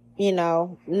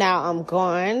 now I'm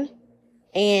gone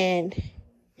and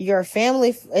your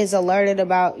family is alerted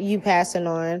about you passing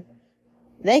on,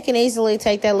 they can easily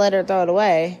take that letter, throw it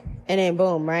away, and then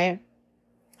boom, right?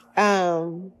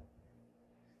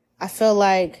 I feel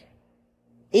like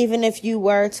even if you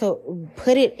were to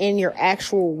put it in your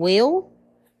actual will,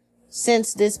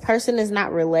 since this person is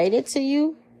not related to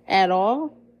you at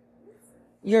all,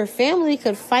 your family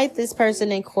could fight this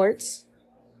person in courts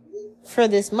for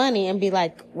this money and be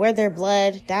like, we're their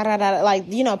blood, Like,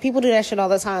 people do that shit all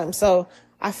the time. So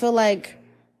I feel like,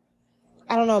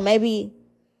 I don't know, maybe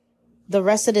the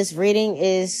rest of this reading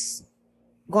is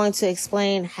going to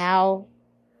explain how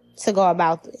to go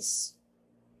about this.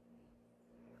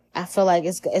 I feel like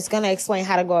it's going to explain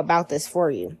how to go about this for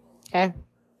you. Okay.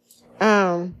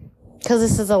 Cause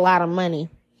this is a lot of money.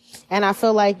 And I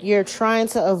feel like you're trying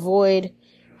to avoid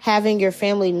having your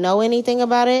family know anything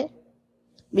about it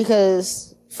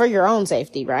because for your own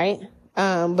safety, right?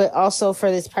 But also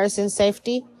for this person's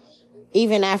safety,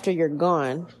 even after you're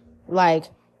gone, like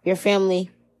your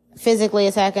family physically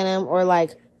attacking them or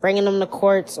like bringing them to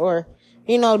courts or,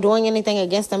 doing anything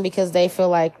against them because they feel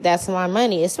like that's my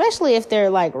money, especially if they're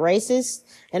like racist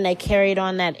and they carried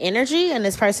on that energy and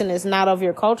this person is not of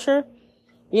your culture.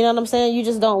 You know what I'm saying? You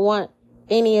just don't want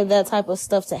any of that type of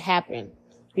stuff to happen.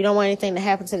 You don't want anything to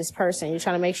happen to this person. You're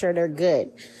trying to make sure they're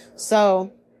good.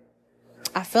 So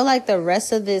I feel like the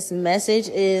rest of this message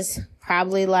is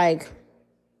probably like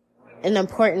an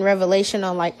important revelation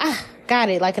on like, got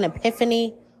it, like an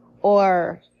epiphany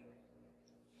or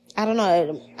I don't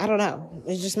know.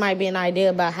 It just might be an idea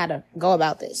about how to go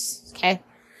about this. Okay.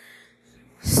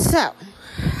 So,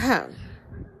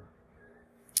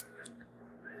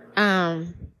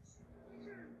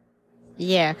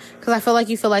 yeah, cause I feel like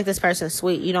you feel like this person's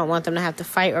sweet. You don't want them to have to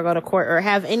fight or go to court or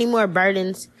have any more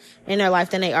burdens in their life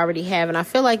than they already have. And I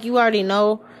feel like you already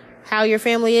know how your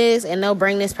family is and they'll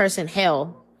bring this person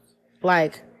hell.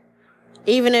 Like,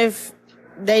 even if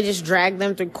they just drag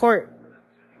them through court,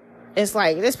 it's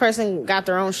like, this person got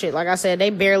their own shit. Like I said, they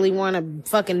barely want to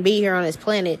fucking be here on this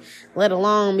planet, let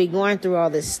alone be going through all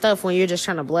this stuff when you're just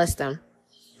trying to bless them.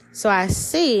 So I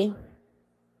see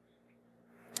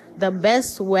the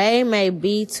best way may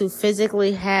be to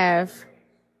physically have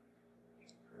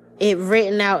it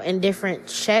written out in different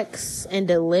checks and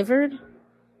delivered.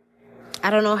 I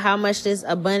don't know how much this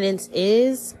abundance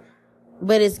is,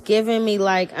 but it's giving me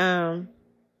like, I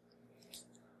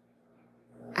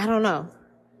don't know.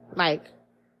 Like,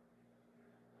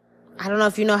 I don't know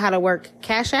if you know how to work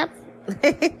Cash App.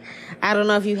 I don't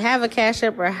know if you have a Cash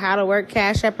App or how to work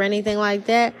Cash App or anything like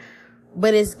that.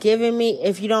 But it's giving me,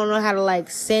 if you don't know how to like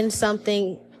send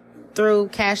something through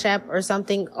Cash App or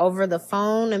something over the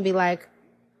phone and be like,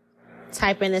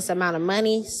 type in this amount of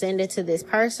money, send it to this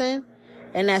person.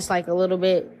 And that's like a little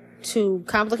bit too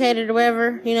complicated or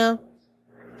whatever, you know?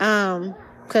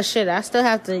 'Cause shit, I still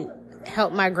have to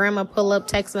help my grandma pull up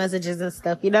text messages and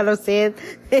stuff. You know what I'm saying?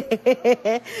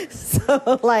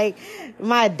 So like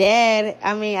my dad,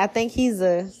 I mean, I think he's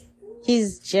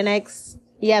Gen X.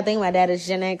 Yeah, I think my dad is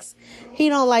Gen X. He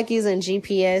don't like using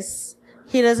GPS.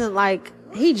 He doesn't like,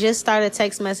 he just started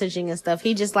text messaging and stuff.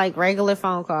 He just like regular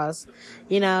phone calls.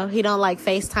 You know, he don't like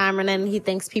FaceTime or nothing. He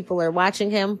thinks people are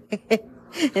watching him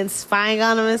and spying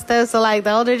on him and stuff. So like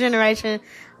the older generation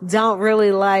don't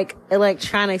really like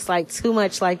electronics like too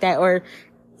much like that. Or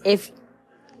if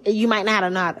you might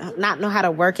not know how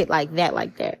to work it like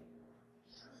that.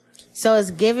 So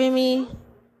it's giving me,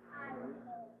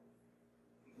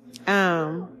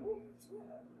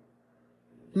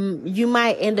 you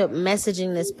might end up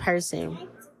messaging this person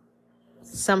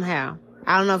somehow.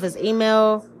 I don't know if it's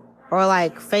email or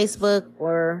like Facebook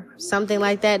or something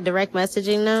like that, direct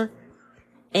messaging them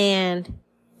and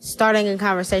starting a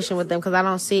conversation with them. Cause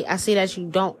I see that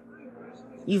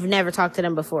you've never talked to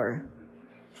them before.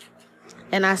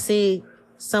 And I see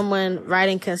someone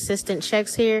writing consistent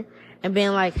checks here and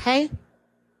being like, hey,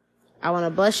 I want to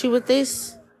bless you with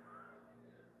this.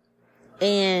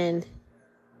 And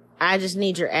I just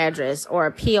need your address or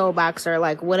a P.O. box or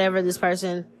like whatever this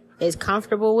person is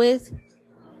comfortable with.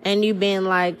 And you being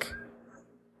like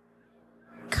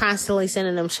constantly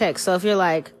sending them checks. So if you're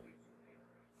like,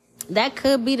 that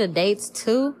could be the dates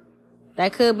too.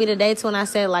 That could be the dates when I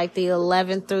said like the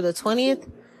 11th through the 20th.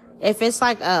 If it's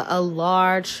like a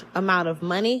large amount of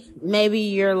money, maybe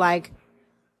you're like,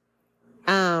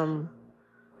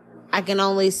 I can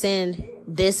only send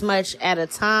this much at a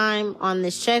time on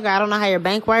this check. I don't know how your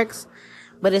bank works,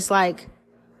 but it's like,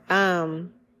 you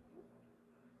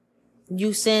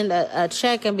send a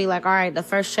check and be like, all right, the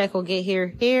first check will get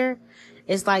here.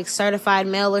 It's like certified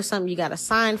mail or something. You got to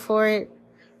sign for it.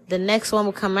 The next one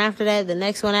will come after that. The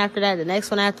next one after that. The next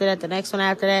one after that. The next one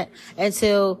after that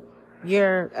until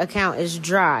your account is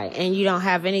dry and you don't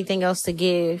have anything else to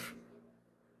give.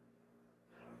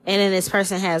 And then this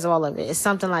person has all of it. It's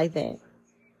something like that.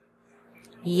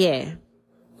 Yeah,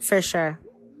 for sure.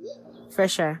 For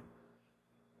sure.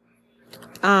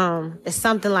 It's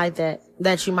something like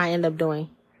that you might end up doing.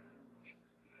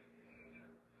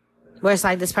 Where it's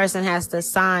like this person has to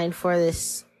sign for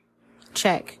this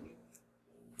check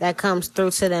that comes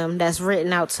through to them, that's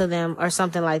written out to them or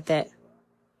something like that.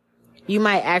 You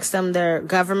might ask them their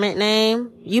government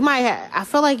name. I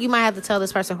feel like you might have to tell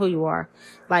this person who you are.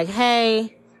 Like,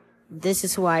 hey, this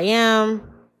is who I am,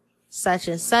 such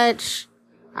and such.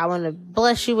 I want to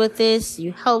bless you with this.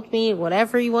 You helped me,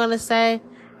 whatever you want to say,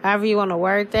 however you want to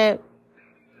word that,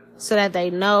 so that they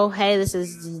know, hey, this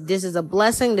is a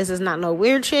blessing. This is not no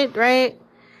weird shit, right?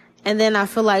 And then I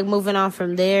feel like moving on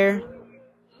from there,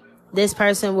 this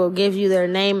person will give you their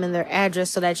name and their address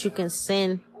so that you can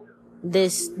send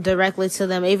this directly to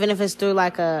them, even if it's through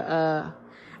like I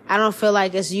don't feel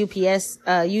like it's UPS,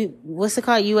 what's it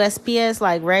called? USPS,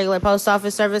 like regular post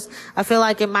office service. I feel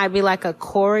like it might be like a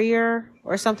courier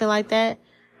or something like that.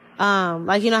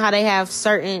 Like, you know how they have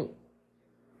certain,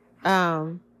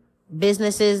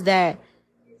 businesses that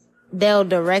they'll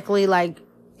directly like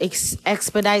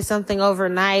expedite something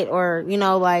overnight, or, you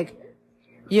know, like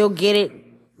you'll get it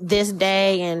this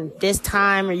day and this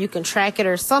time, or you can track it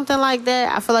or something like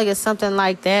that. I feel like it's something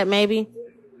like that, maybe.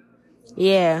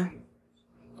 Yeah.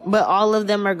 But all of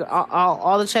them are,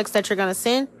 all the checks that you're going to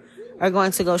send are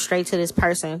going to go straight to this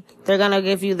person. They're going to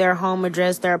give you their home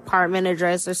address, their apartment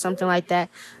address or something like that,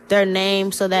 their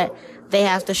name, so that they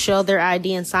have to show their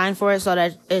ID and sign for it, so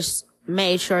that it's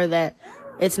made sure that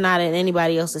it's not in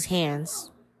anybody else's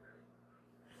hands.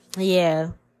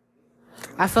 Yeah.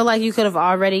 I feel like you could have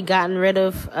already gotten rid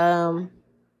of,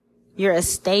 your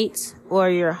estate or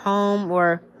your home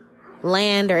or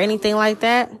land or anything like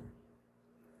that.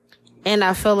 And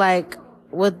I feel like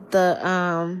with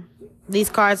the, these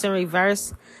cards in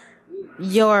reverse,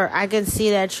 I can see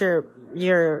that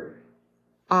your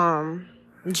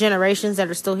generations that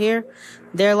are still here,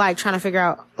 they're like trying to figure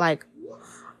out like,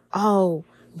 oh,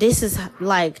 this is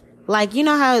like, you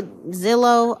know how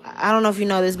Zillow, I don't know if you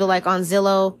know this, but like on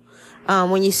Zillow,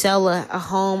 when you sell a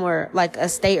home or like a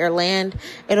estate or land,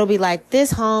 it'll be like,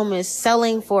 this home is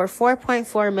selling for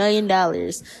 $4.4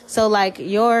 million. So like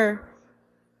your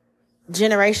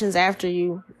generations after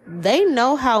you, they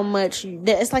know how much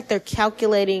it's like they're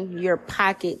calculating your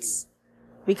pockets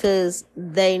because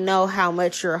they know how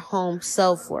much your home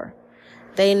sell for.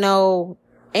 They know,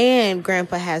 and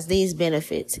grandpa has these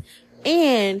benefits,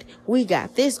 and we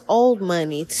got this old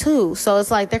money too. So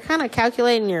it's like they're kind of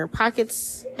calculating your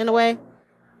pockets in a way,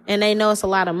 and they know it's a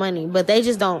lot of money, but they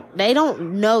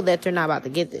don't know that they're not about to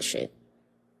get this shit.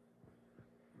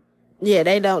 Yeah,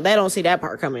 they don't see that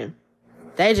part coming.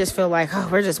 They just feel like, oh,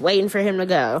 we're just waiting for him to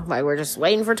go. Like, we're just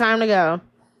waiting for time to go.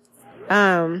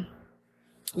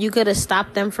 You could have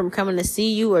stopped them from coming to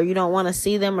see you, or you don't want to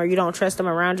see them, or you don't trust them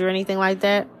around you or anything like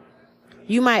that.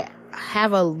 You might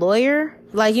have a lawyer.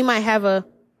 Like, you might have I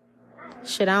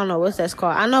don't know what that's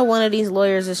called. I know one of these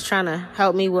lawyers is trying to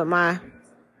help me with my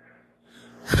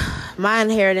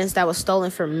inheritance that was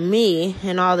stolen from me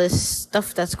and all this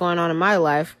stuff that's going on in my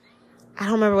life. I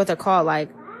don't remember what they're called. Like,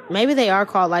 maybe they are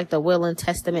called like the will and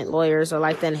testament lawyers or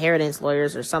like the inheritance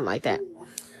lawyers or something like that.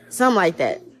 Something like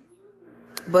that.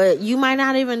 But you might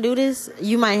not even do this.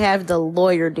 You might have the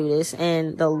lawyer do this,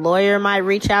 and the lawyer might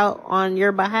reach out on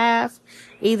your behalf,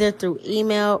 either through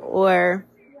email or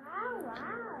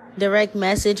direct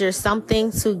message or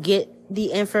something, to get the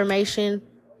information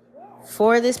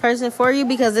for this person for you,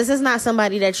 because this is not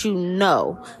somebody that you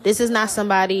know. This is not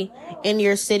somebody in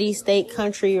your city, state,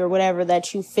 country, or whatever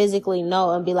that you physically know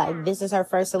and be like, this is her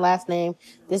first and last name,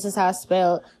 this is how it's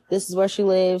spelled, this is where she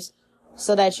lives,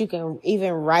 so that you can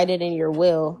even write it in your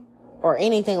will or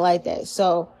anything like that.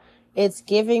 So it's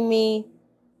giving me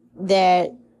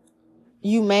that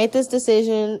you made this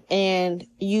decision, and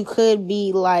you could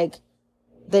be like,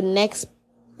 the next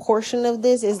portion of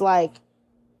this is like,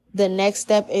 the next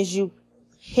step is you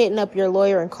hitting up your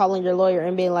lawyer and calling your lawyer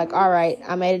and being like, all right,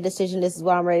 I made a decision. This is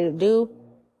what I'm ready to do.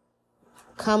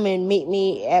 Come and meet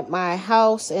me at my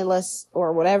house and let's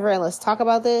talk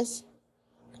about this.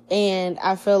 And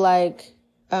I feel like,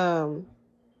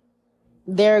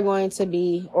 they're going to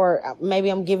be, or maybe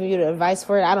I'm giving you the advice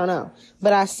for it. I don't know.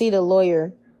 But I see the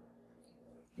lawyer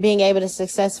being able to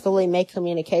successfully make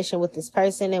communication with this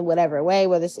person in whatever way,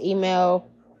 whether it's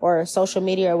email or social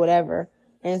media or whatever,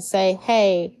 and say,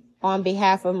 hey, on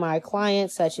behalf of my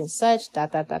client, such and such, this.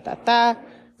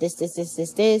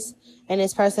 And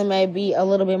this person may be a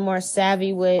little bit more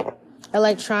savvy with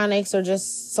electronics or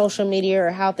just social media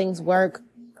or how things work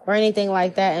or anything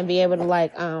like that, and be able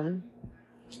to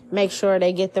make sure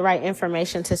they get the right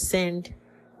information to send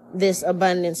this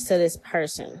abundance to this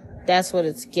person. That's what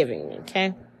it's giving me,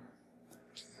 okay?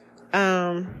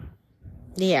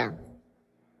 Yeah.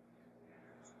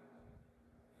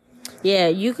 Yeah,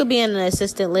 you could be in an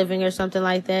assisted living or something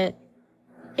like that,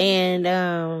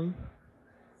 and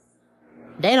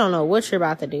they don't know what you're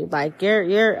about to do. Like,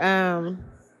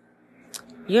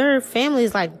 your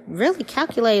family's like really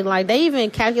calculating. Like, they even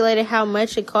calculated how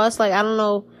much it costs. Like, I don't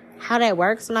know how that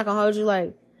works. I'm not gonna hold you.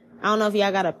 Like, I don't know if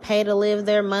y'all gotta pay to live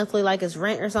there monthly, like it's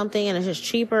rent or something, and it's just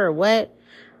cheaper or what.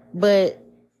 But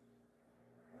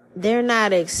they're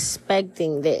not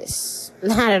expecting this.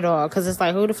 Not at all. Cause it's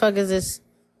like, who the fuck is this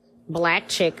black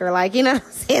chick? Or like, you know what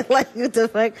I'm saying? Like, what the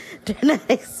fuck? They're not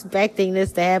expecting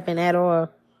this to happen at all.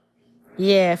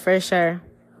 Yeah, for sure.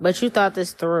 But you thought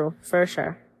this through, for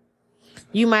sure.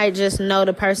 You might just know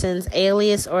the person's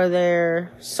alias or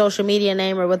their social media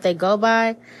name or what they go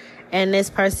by. And this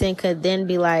person could then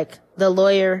be like, the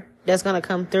lawyer that's going to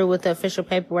come through with the official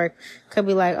paperwork could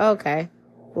be like, okay,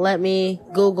 let me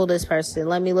Google this person.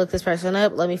 Let me look this person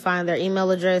up. Let me find their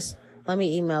email address. Let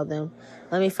me email them.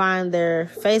 Let me find their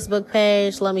Facebook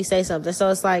page. Let me say something. So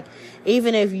it's like,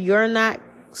 even if you're not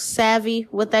savvy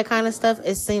with that kind of stuff,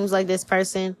 it seems like this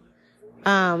person,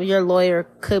 your lawyer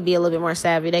could be a little bit more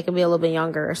savvy. They could be a little bit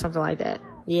younger or something like that.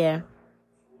 Yeah.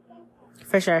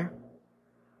 For sure.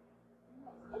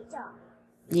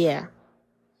 Yeah.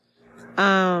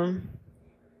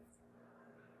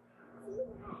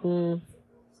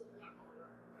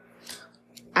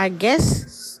 I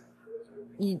guess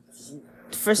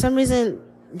for some reason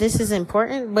this is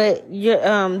important, but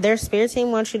their spirit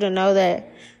team wants you to know that,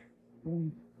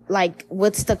 like,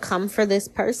 what's to come for this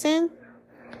person.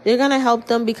 You're going to help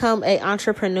them become an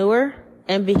entrepreneur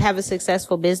and have a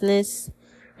successful business.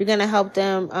 You're going to help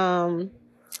them,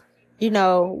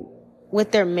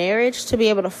 with their marriage, to be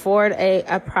able to afford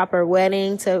a proper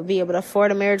wedding, to be able to afford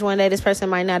a marriage one day. This person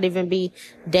might not even be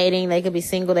dating. They could be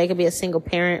single. They could be a single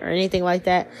parent or anything like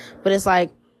that. But it's like,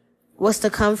 what's to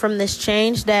come from this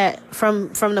change, that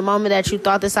from the moment that you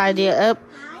thought this idea up,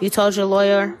 you told your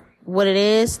lawyer what it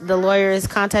is. The lawyer is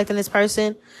contacting this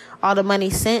person, all the money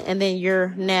sent, and then you're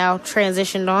now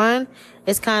transitioned on.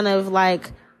 It's kind of like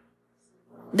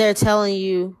they're telling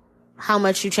you how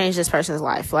much you changed this person's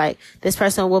life. Like, this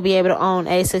person will be able to own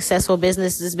a successful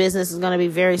business. This business is going to be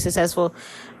very successful.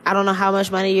 I don't know how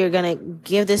much money you're going to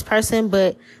give this person,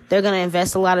 but they're going to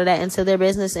invest a lot of that into their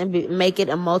business and make it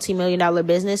a multi-million-dollar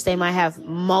business. They might have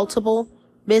multiple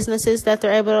businesses that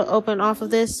they're able to open off of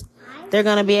this. They're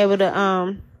going to be able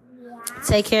to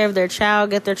take care of their child,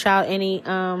 get their child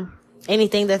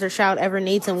anything that their child ever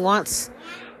needs and wants,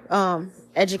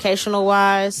 educational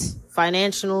wise,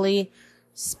 financially,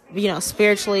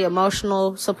 spiritually,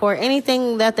 emotional support,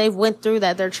 anything that they've went through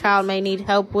that their child may need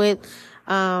help with,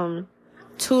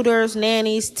 tutors,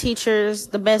 nannies, teachers,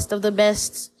 the best of the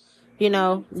best. You're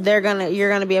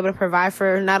gonna be able to provide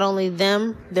for not only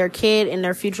them, their kid, and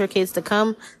their future kids to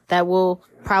come that will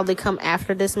probably come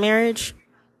after this marriage.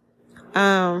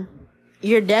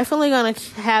 You're definitely gonna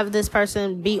have this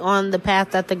person be on the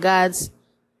path that the gods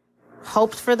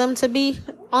hoped for them to be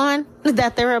on,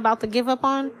 that they were about to give up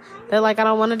on. They're like, I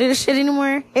don't want to do this shit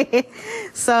anymore.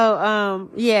 So,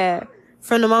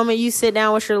 from the moment you sit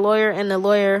down with your lawyer and the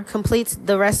lawyer completes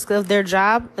the rest of their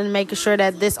job and making sure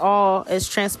that this all is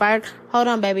transpired. Hold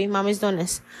on, baby. Mommy's doing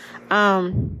this.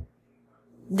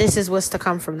 This is what's to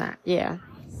come from that. Yeah,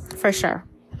 for sure.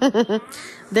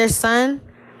 Their son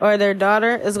or their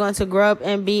daughter is going to grow up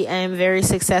and be a very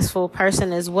successful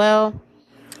person as well.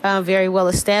 Very well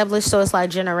established. So it's like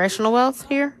generational wealth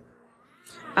here.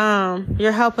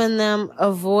 You're helping them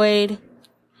avoid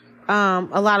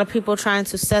a lot of people trying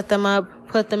to set them up,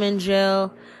 put them in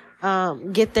jail,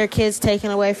 get their kids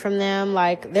taken away from them.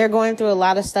 Like, they're going through a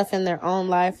lot of stuff in their own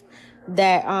life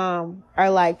that are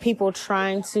like people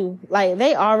trying to, like,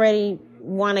 they already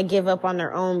want to give up on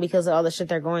their own because of all the shit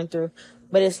they're going through.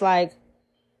 But it's like,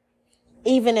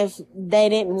 even if they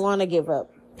didn't want to give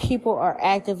up, people are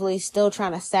actively still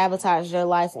trying to sabotage their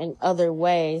life in other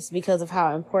ways because of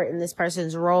how important this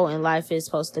person's role in life is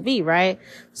supposed to be, right?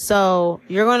 So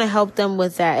you're going to help them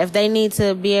with that. If they need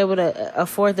to be able to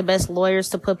afford the best lawyers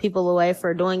to put people away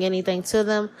for doing anything to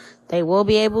them, they will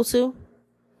be able to.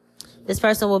 This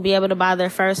person will be able to buy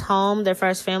their first home, their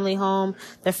first family home,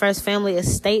 their first family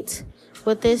estate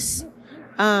with this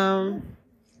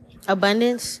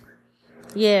abundance.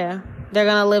 Yeah. They're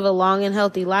going to live a long and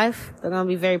healthy life. They're going to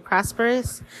be very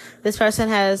prosperous. This person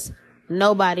has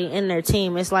nobody in their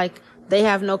team. It's like they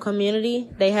have no community.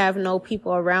 They have no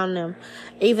people around them.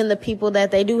 Even the people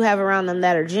that they do have around them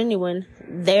that are genuine,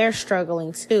 they're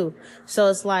struggling too. So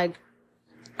it's like,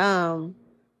 you're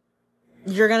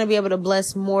going to be able to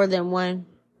bless more than one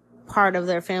part of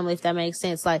their family, if that makes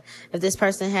sense. Like, if this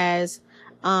person has,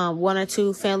 one or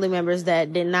two family members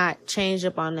that did not change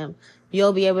up on them,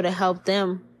 you'll be able to help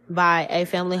them buy a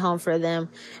family home for them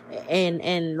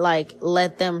and like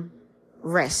let them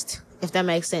rest, if that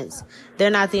makes sense. They're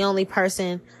not the only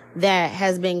person that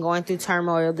has been going through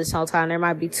turmoil this whole time. There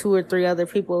might be 2 or 3 other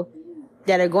people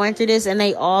that are going through this, and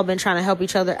they all been trying to help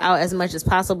each other out as much as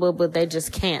possible, but they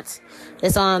just can't.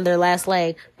 It's on their last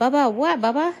leg. Baba, what,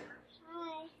 Baba?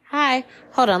 Hi.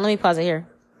 Hold on, let me pause it here.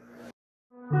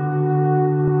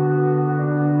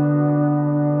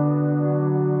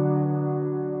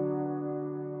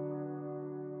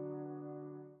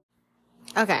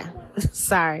 Okay.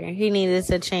 Sorry. He needed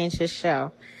to change his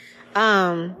show.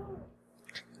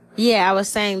 Yeah, I was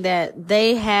saying that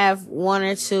they have 1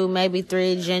 or 2, maybe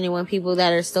 3 genuine people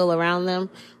that are still around them,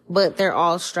 but they're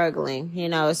all struggling.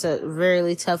 It's a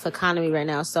really tough economy right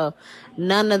now. So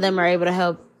none of them are able to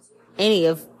help any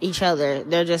of each other.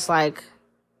 They're just like,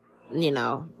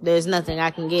 there's nothing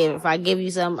I can give. If I give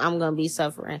you something, I'm going to be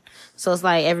suffering. So it's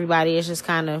like everybody is just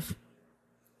kind of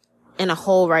in a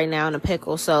hole right now, in a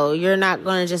pickle. So you're not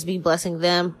going to just be blessing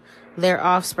them, their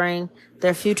offspring,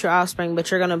 their future offspring,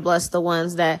 but you're going to bless the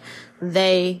ones that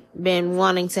they've been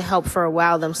wanting to help for a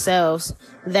while themselves,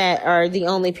 that are the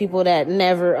only people that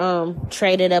never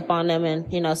traded up on them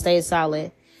and stayed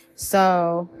solid.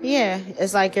 So yeah,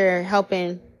 it's like you're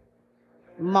helping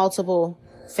multiple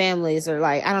families, or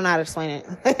like, I don't know how to explain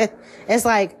it. It's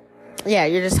like, yeah,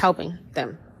 you're just helping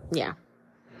them. Yeah.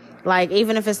 Like,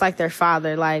 even if it's like their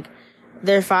father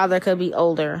could be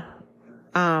older.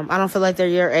 I don't feel like they're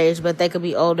your age, but they could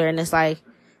be older, and it's like,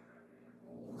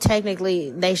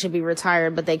 technically they should be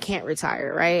retired, but they can't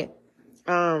retire, right?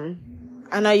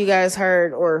 I know you guys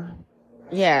heard, or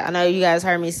yeah, I know you guys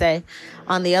heard me say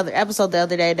on the other episode the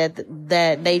other day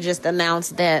that they just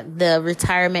announced that the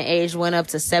retirement age went up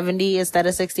to 70 instead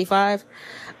of 65.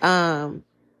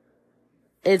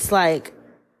 It's like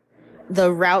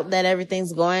the route that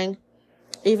everything's going,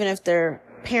 even if their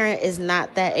parent is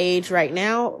not that age right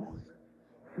now,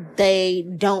 they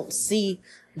don't see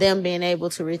them being able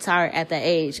to retire at that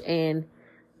age. And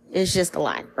it's just a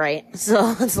lot, right?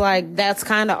 So it's like that's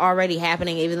kind of already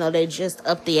happening, even though they just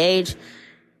upped the age.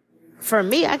 For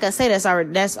me, I can say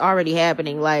that's already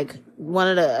happening. Like one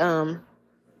of the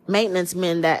maintenance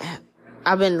men that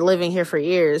I've been living here for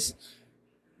years.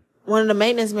 One of the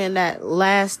maintenance men that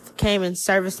last came and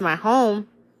serviced my home,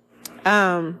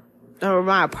 or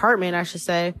my apartment, I should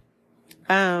say.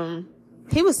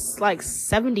 He was like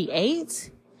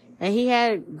 78 and he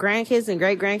had grandkids and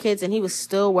great grandkids and he was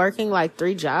still working like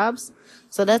 3 jobs.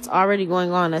 So that's already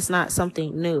going on. That's not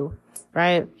something new,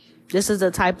 right? This is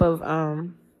the type of,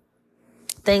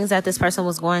 things that this person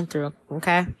was going through.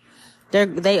 Okay.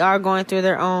 They are going through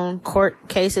their own court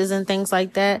cases and things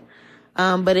like that.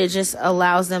 But it just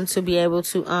allows them to be able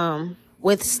to,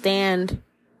 withstand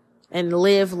and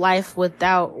live life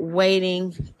without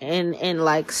waiting and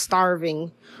like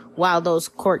starving while those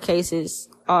court cases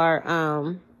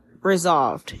are,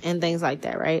 resolved and things like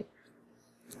that. Right.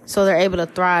 So they're able to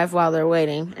thrive while they're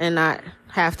waiting and not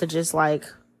have to just like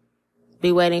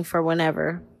be waiting for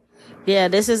whenever. Yeah,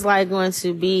 this is like going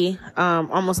to be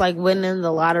almost like winning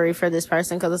the lottery for this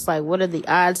person, because it's like, what are the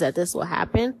odds that this will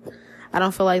happen? I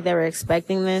don't feel like they were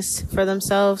expecting this for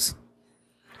themselves.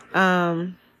 Yeah.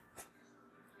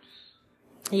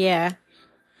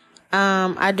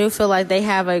 I do feel like they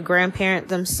have a grandparent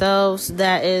themselves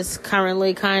that is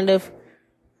currently kind of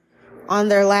on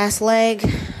their last leg.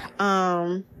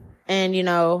 And, you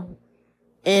know,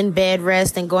 in bed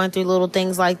rest and going through little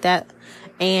things like that.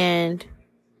 And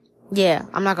yeah,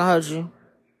 I'm not gonna hold you.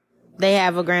 They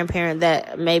have a grandparent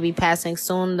that may be passing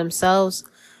soon themselves.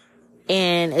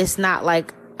 And it's not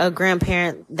like a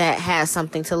grandparent that has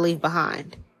something to leave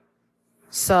behind.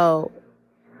 So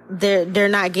they're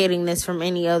not getting this from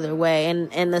any other way.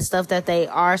 And the stuff that they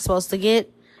are supposed to get,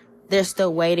 they're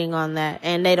still waiting on that.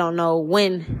 And they don't know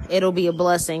when it'll be a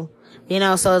blessing. You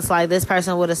know, so it's like this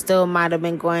person might have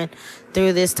been going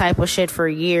through this type of shit for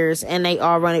years and they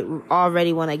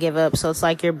already want to give up. So it's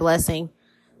like you're blessing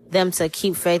them to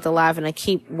keep faith alive and to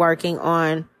keep working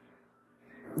on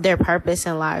their purpose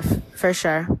in life, for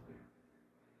sure.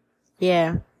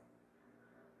 Yeah.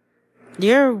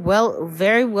 You're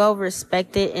very well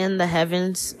respected in the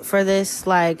heavens for this.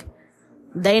 Like,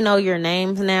 they know your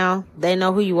names now. They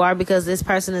know who you are because this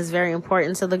person is very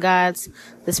important to the gods.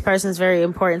 This person is very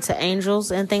important to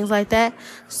angels and things like that.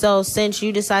 So since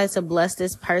you decided to bless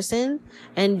this person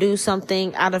and do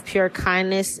something out of pure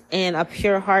kindness and a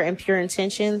pure heart and pure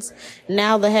intentions,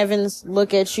 now the heavens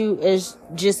look at you as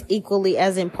just equally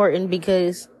as important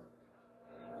because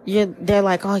they're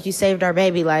like, oh, you saved our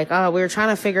baby. Like, oh, we were trying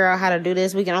to figure out how to do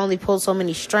this. We can only pull so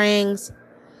many strings.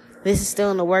 This is still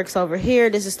in the works over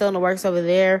here. This is still in the works over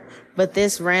there. But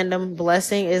this random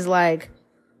blessing is like,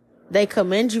 they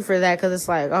commend you for that because it's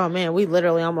like, oh man, we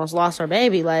literally almost lost our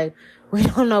baby. Like, we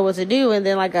don't know what to do. And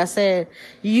then, like I said,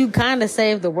 you kind of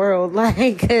saved the world, like,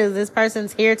 because this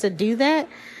person's here to do that.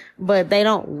 But they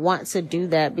don't want to do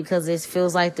that because it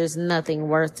feels like there's nothing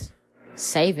worth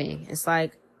saving. It's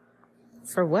like,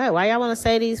 for what? Why y'all want to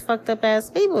save these fucked up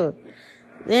ass people?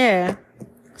 Yeah.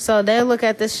 So they look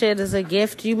at this shit as a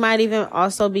gift. You might even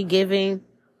also be giving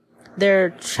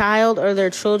their child or their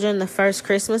children the first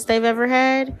Christmas they've ever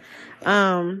had.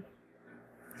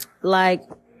 Like,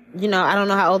 you know, I don't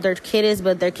know how old their kid is,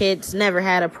 but their kids never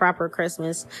had a proper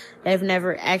Christmas. They've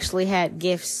never actually had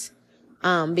gifts,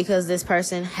 because this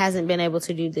person hasn't been able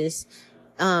to do this.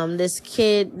 This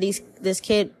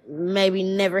kid maybe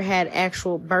never had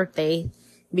actual birthday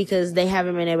because they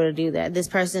haven't been able to do that. This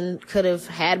person could have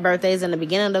had birthdays in the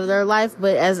beginning of their life,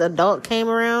 but as adult came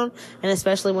around, and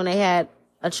especially when they had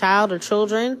a child or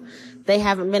children, they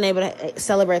haven't been able to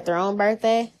celebrate their own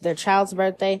birthday, their child's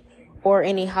birthday, or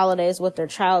any holidays with their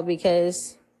child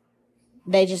because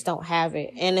they just don't have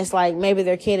it. And it's like maybe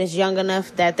their kid is young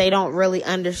enough that they don't really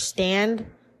understand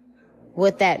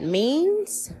what that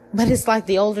means. But it's like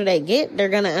the older they get, they're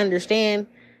going to understand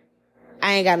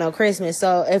I ain't got no Christmas.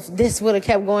 So if this would have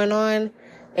kept going on,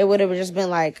 it would have just been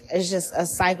like, it's just a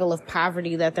cycle of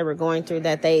poverty that they were going through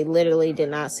that they literally did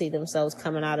not see themselves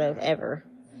coming out of ever.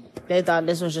 They thought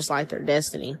this was just like their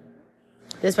destiny.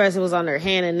 This person was on their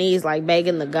hand and knees, like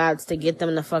begging the gods to get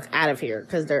them the fuck out of here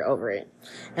because they're over it.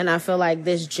 And I feel like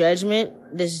this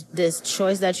judgment, this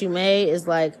choice that you made is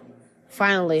like,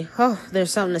 finally, oh, there's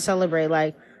something to celebrate.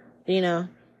 Like, you know,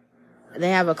 they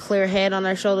have a clear head on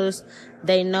their shoulders.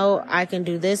 They know I can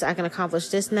do this. I can accomplish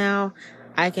this now.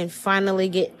 I can finally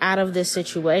get out of this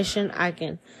situation. I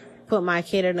can put my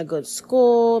kid in a good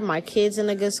school, my kids in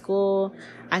a good school.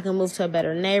 I can move to a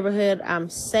better neighborhood. I'm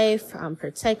safe. I'm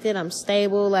protected. I'm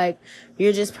stable. Like,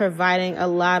 you're just providing a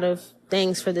lot of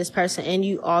things for this person. And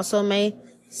you also may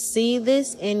see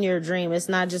this in your dream. It's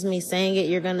not just me saying it.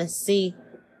 You're going to see,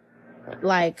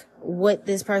 like, what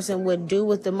this person would do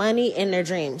with the money in their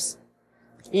dreams.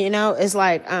 You know, it's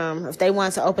like, if they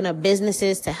want to open up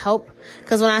businesses to help.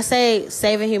 Because when I say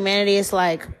saving humanity, it's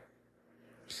like,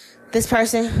 this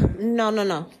person, no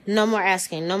more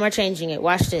asking, no more changing it.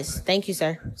 Watch this. Thank you,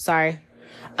 sir. Sorry.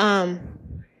 What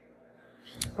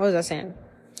was I saying?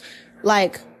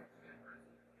 Like,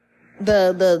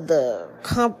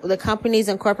 the companies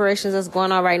and corporations that's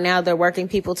going on right now, they're working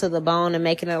people to the bone and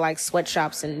making it like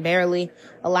sweatshops and barely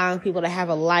allowing people to have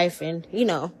a life and, you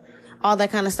know, all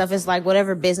that kind of stuff. Is like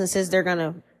whatever businesses they're going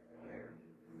to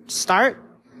start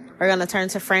are going to turn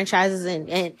to franchises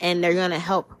and they're going to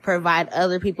help provide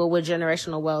other people with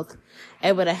generational wealth,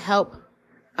 able to help,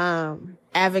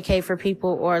 advocate for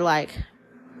people or like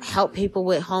help people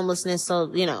with homelessness.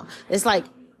 So, you know, it's like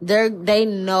they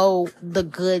know the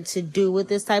good to do with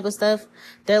this type of stuff.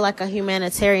 They're like a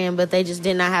humanitarian, but they just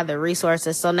did not have the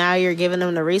resources. So now you're giving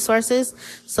them the resources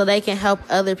so they can help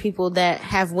other people that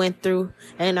have went through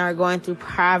and are going through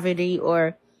poverty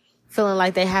or feeling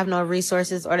like they have no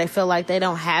resources or they feel like they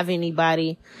don't have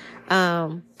anybody,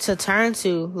 to turn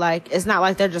to. Like, it's not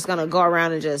like they're just going to go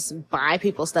around and just buy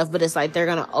people stuff, but it's like they're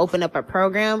going to open up a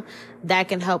program that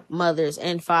can help mothers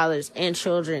and fathers and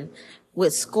children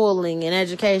with schooling and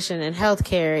education and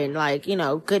healthcare and like, you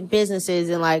know, good businesses.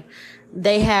 And like,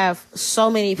 they have so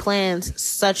many plans,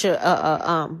 such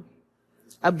a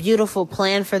beautiful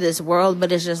plan for this world,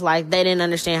 but it's just like, they didn't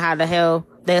understand how the hell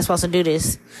they're supposed to do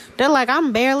this. They're like,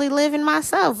 I'm barely living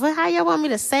myself. How y'all want me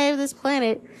to save this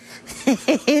planet?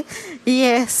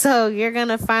 Yeah. So you're going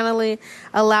to finally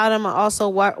allow them to also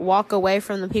walk away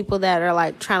from the people that are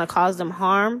like trying to cause them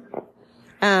harm.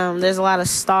 There's a lot of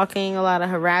stalking, a lot of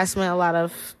harassment, a lot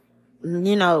of,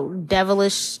 you know,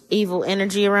 devilish, evil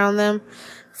energy around them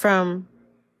from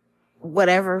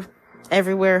whatever,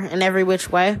 everywhere and every which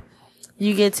way.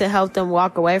 You get to help them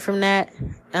walk away from that,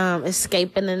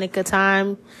 escape in the nick of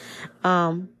time,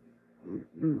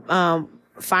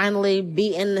 finally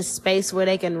be in the space where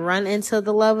they can run into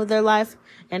the love of their life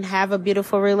and have a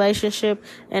beautiful relationship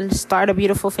and start a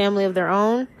beautiful family of their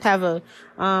own, have a,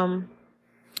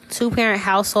 2-parent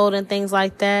household and things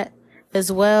like that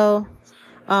as well.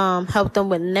 Help them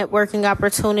with networking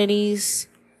opportunities,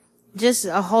 just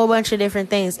a whole bunch of different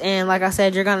things. And like I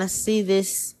said, you're going to see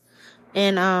this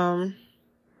in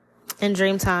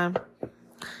dream time.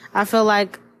 I feel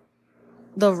like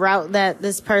the route that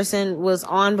this person was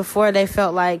on before, they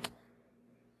felt like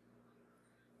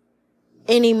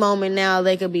any moment now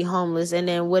they could be homeless. And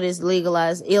then what is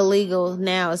illegal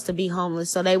now is to be homeless.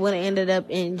 So they would have ended up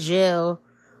in jail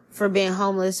for being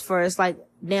homeless for, it's like,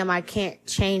 damn, I can't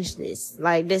change this.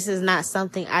 Like, this is not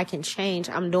something I can change.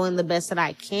 I'm doing the best that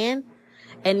I can.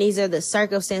 And these are the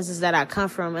circumstances that I come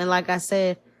from. And like I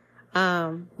said,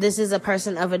 this is a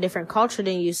person of a different culture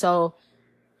than you. So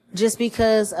just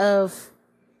because of,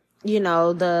 you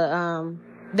know,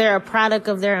 they're a product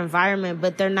of their environment,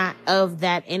 but they're not of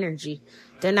that energy.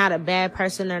 They're not a bad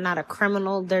person. They're not a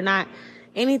criminal. They're not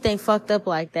anything fucked up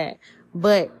like that.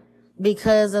 But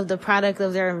because of the product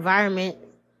of their environment,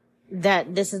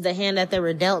 that this is the hand that they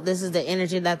were dealt, this is the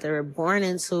energy that they were born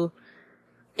into,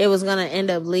 it was going to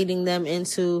end up leading them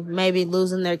into maybe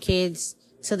losing their kids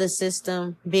to the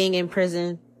system, being in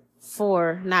prison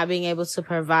for not being able to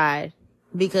provide.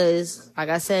 Because, like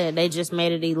I said, they just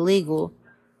made it illegal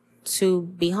to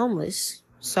be homeless.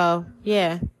 So,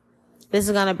 yeah. This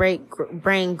is going to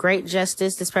bring great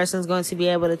justice. This person is going to be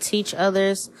able to teach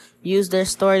others, use their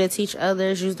story to teach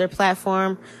others, use their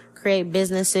platform, create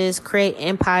businesses, create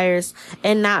empires,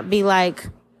 and not be like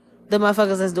the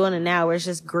motherfuckers that's doing it now where it's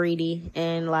just greedy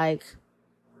and like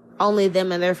only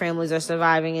them and their families are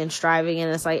surviving and striving,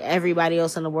 and it's like everybody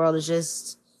else in the world is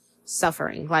just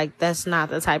suffering. Like, that's not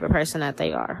the type of person that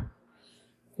they are.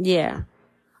 Yeah,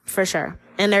 for sure.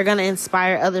 And they're going to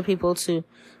inspire other people to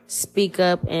speak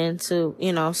up and to,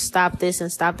 you know, stop this and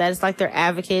stop that. It's like they're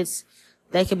advocates.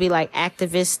 They could be like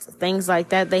activists, things like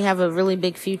that. They have a really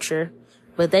big future,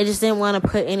 but they just didn't want to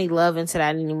put any love into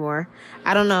that anymore.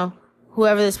 I don't know.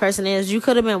 Whoever this person is, you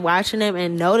could have been watching them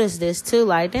and noticed this too.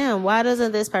 Like, damn, why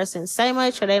doesn't this person say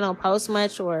much or they don't post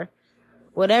much or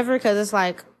whatever? Cause it's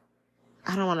like,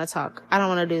 I don't want to talk. I don't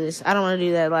want to do this. I don't want to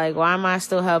do that. Like, why am I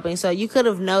still helping? So you could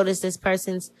have noticed this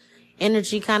person's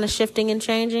energy kind of shifting and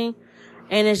changing.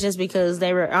 And it's just because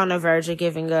they were on the verge of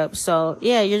giving up. So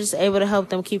yeah, you're just able to help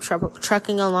them keep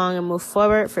trucking along and move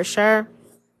forward for sure.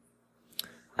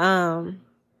 Yeah.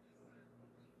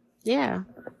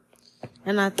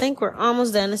 And I think we're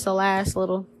almost done. It's the last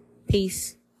little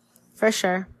piece for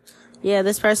sure. Yeah,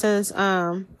 this person's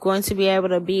going to be able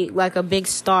to be like a big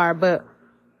star, but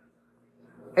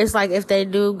it's like if they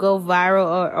do go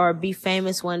viral or be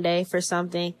famous one day for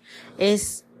something,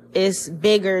 it's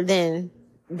bigger than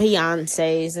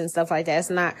Beyonce's and stuff like that. It's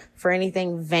not for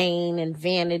anything vain and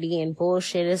vanity and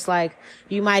bullshit. It's like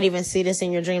you might even see this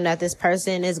in your dream that this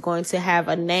person is going to have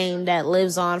a name that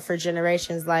lives on for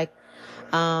generations, like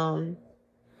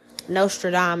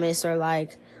Nostradamus or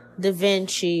like Da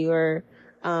Vinci or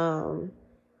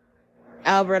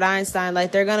Albert Einstein.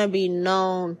 Like they're gonna be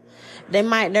known.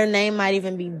 Their name might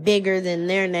even be bigger than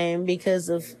their name because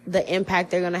of the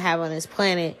impact they're gonna have on this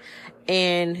planet.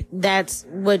 And that's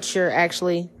what you're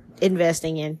actually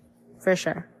investing in, for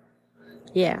sure.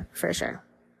 Yeah, for sure.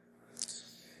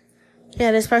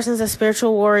 Yeah, this person's a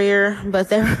spiritual warrior, but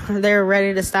they're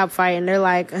ready to stop fighting. They're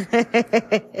like,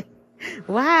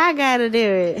 why I gotta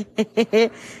do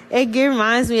it? It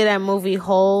reminds me of that movie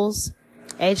Holes,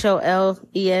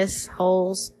 Holes,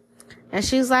 Holes. And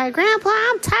she was like, Grandpa,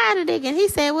 I'm tired of digging. He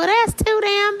said, well, that's too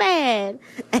damn bad.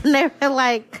 And they were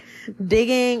like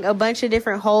digging a bunch of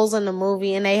different holes in the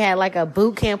movie, and they had like a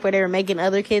boot camp where they were making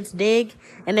other kids dig,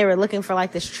 and they were looking for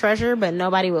like this treasure, but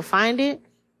nobody would find it.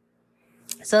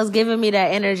 So it's giving me that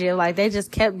energy of like they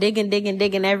just kept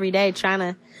digging every day, trying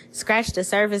to scratch the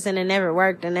surface, and it never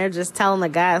worked. And they're just telling the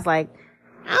guys like,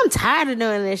 I'm tired of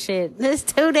doing this shit. It's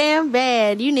too damn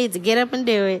bad. You need to get up and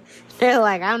do it. They're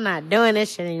like, I'm not doing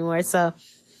this shit anymore. So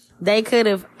they could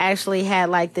have actually had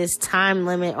like this time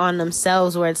limit on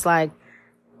themselves where it's like,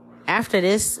 after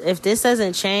this, if this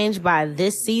doesn't change by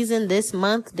this season, this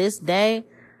month, this day,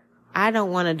 I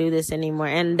don't want to do this anymore.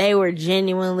 And they were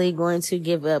genuinely going to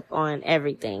give up on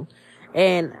everything.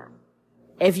 And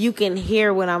if you can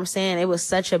hear what I'm saying, it was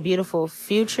such a beautiful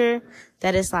future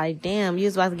that it's like, damn, you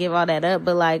was about to give all that up.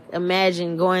 But like,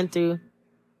 imagine going through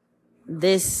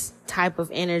this type of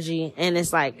energy and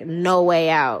it's like no way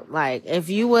out. Like if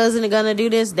you wasn't going to do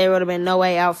this, there would have been no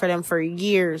way out for them for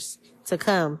years to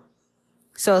come.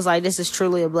 So it's like, this is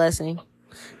truly a blessing.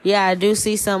 Yeah, I do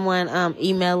see someone,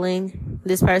 emailing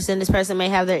this person. This person may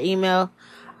have their email,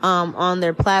 on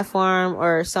their platform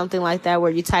or something like that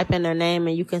where you type in their name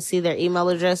and you can see their email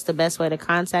address, the best way to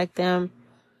contact them.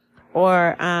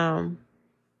 Or,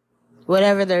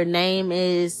 whatever their name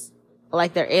is,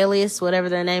 like their alias, whatever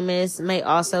their name is, may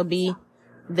also be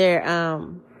their,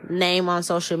 name on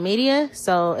social media.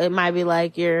 So it might be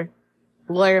like your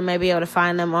lawyer may be able to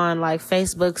find them on like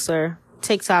Facebooks or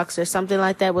TikToks or something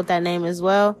like that with that name as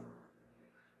well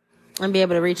and be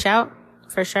able to reach out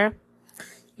for sure.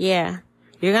 Yeah.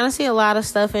 You're going to see a lot of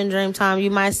stuff in dream time.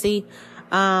 You might see,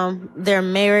 their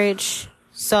marriage.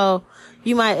 So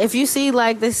you might, if you see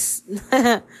like this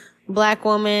black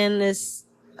woman, this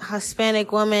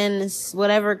Hispanic woman, this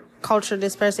whatever culture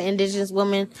this person, indigenous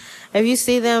woman, if you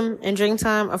see them in dream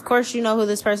time, of course you know who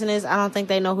this person is. I don't think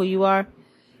they know who you are.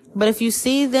 But if you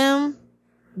see them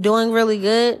doing really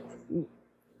good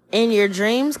in your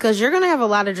dreams, because you're going to have a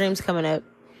lot of dreams coming up.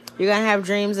 You're going to have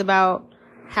dreams about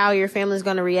how your family's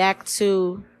going to react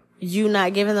to you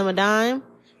not giving them a dime.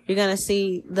 You're going to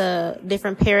see the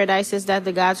different paradises that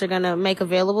the gods are going to make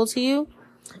available to you.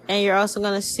 And you're also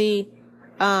going to see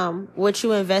what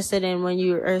you invested in when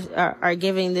you are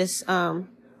giving this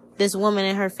this woman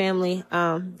and her family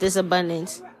this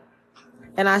abundance.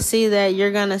 And I see that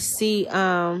you're going to see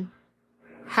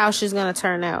how she's going to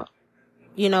turn out.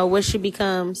 You know, what she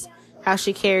becomes, how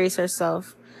she carries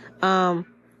herself.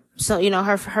 So, you know,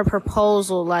 her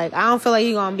proposal, like, I don't feel like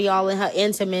you're going to be all in her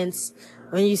intimates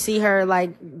when you see her,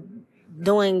 like,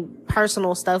 doing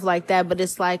personal stuff like that. But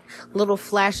it's like little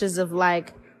flashes of,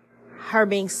 like, her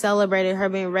being celebrated, her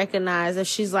being recognized. If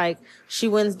she's like, she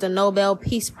wins the Nobel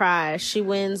Peace Prize, she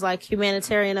wins, like,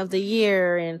 Humanitarian of the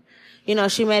Year, and, you know,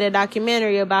 she made a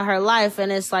documentary about her life,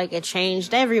 and it's like, it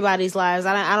changed everybody's lives.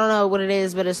 I don't know what it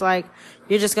is, but it's like,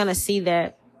 you're just going to see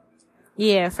that.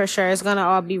 Yeah, for sure. It's going to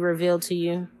all be revealed to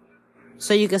you.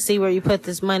 So you can see where you put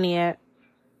this money at.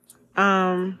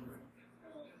 For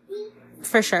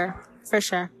sure. For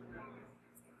sure.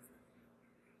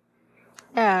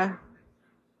 Yeah.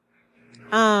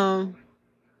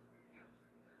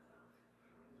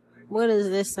 What is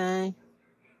this saying?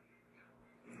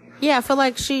 Yeah, I feel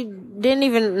like she didn't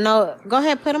even know. Go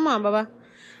ahead, put them on, Baba.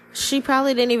 She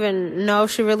probably didn't even know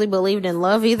if she really believed in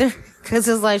love either. Cause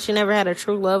it's like she never had a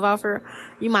true love offer.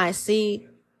 You might see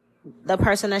the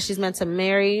person that she's meant to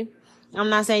marry. I'm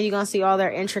not saying you're going to see all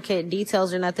their intricate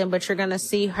details or nothing, but you're going to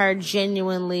see her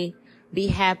genuinely be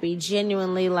happy,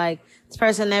 genuinely like, this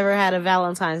person never had a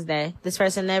Valentine's Day. This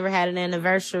person never had an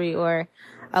anniversary or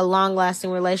a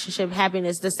long-lasting relationship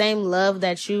happiness. The same love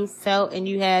that you felt and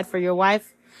you had for your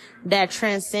wife that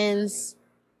transcends,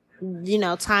 you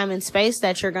know, time and space,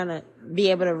 that you're going to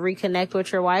be able to reconnect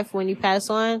with your wife when you pass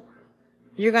on.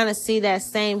 You're going to see that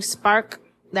same spark,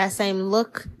 that same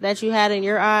look that you had in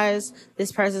your eyes.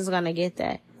 This person's going to get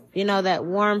that. You know, that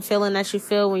warm feeling that you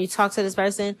feel when you talk to this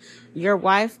person, your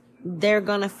wife, they're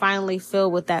going to finally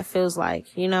feel what that feels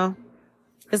like, you know?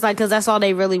 It's like, cause that's all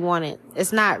they really wanted.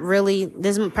 It's not really,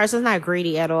 this person's not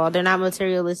greedy at all. They're not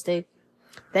materialistic.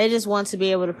 They just want to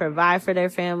be able to provide for their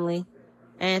family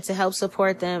and to help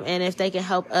support them. And if they can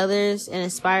help others and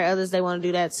inspire others, they want to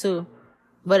do that too.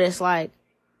 But it's like,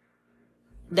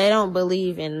 they don't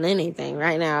believe in anything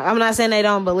right now. I'm not saying they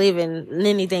don't believe in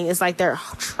anything. It's like they're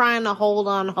trying to hold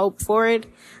on hope for it,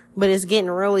 but it's getting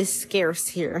really scarce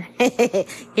here. Getting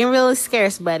really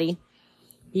scarce, buddy.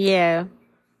 Yeah.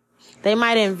 They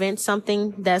might invent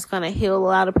something that's going to heal a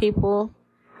lot of people.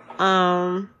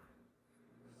 You're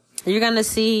going to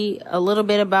see a little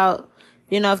bit about,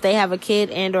 you know, if they have a kid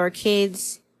and or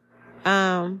kids,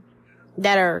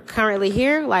 that are currently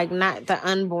here, like not the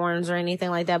unborns or anything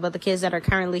like that, but the kids that are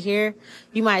currently here,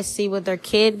 you might see what their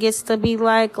kid gets to be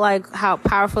like how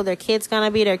powerful their kid's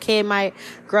gonna be. Their kid might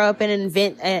grow up and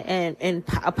invent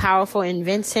a powerful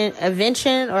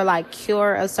invention or like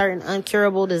cure a certain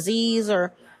uncurable disease,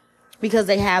 or because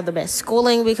they have the best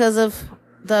schooling because of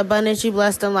the abundance you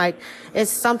blessed them. Like,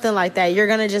 it's something like that. You're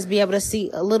gonna just be able to see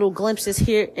little glimpses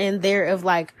here and there of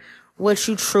like what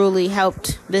you truly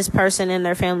helped this person and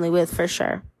their family with, for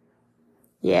sure.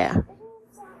 Yeah.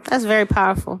 That's very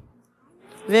powerful.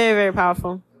 Very, very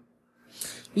powerful.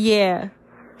 Yeah.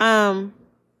 I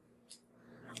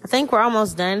think we're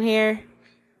almost done here.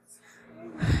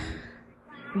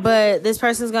 But this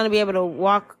person's going to be able to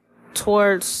walk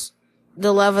towards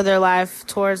the love of their life,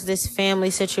 towards this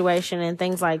family situation and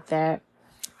things like that.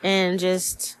 And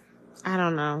just, I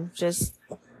don't know, just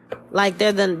like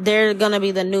they're gonna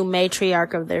be the new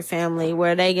matriarch of their family,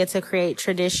 where they get to create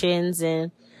traditions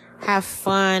and have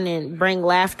fun and bring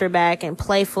laughter back and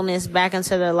playfulness back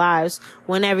into their lives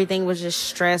when everything was just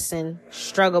stress and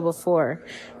struggle before,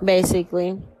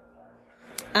 basically.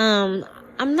 I'm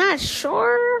not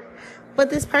sure, but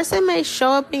this person may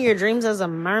show up in your dreams as a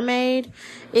mermaid.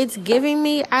 It's giving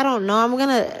me, I don't know, I'm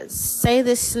gonna say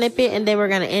this snippet and then we're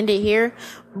gonna end it here.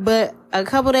 But a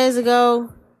couple days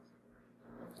ago,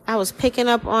 I was picking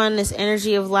up on this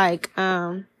energy of like,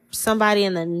 somebody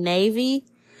in the Navy,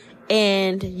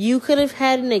 and you could have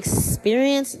had an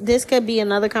experience. This could be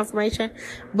another confirmation,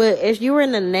 but if you were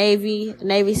in the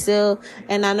Navy SEAL,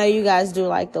 and I know you guys do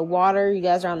like the water, you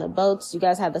guys are on the boats, you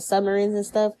guys have the submarines and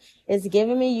stuff. It's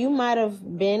giving me, you might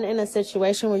have been in a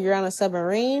situation where you're on a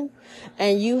submarine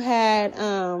and you had,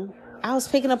 I was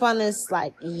picking up on this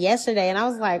like yesterday, and I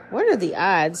was like, what are the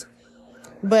odds?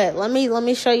 But let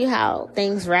me show you how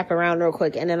things wrap around real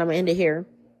quick, and then I'm gonna end it here.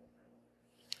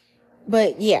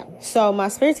 But yeah, so my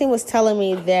spirit team was telling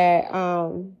me that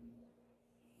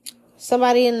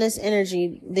somebody in this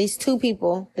energy, these two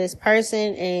people, this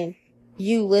person and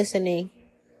you listening,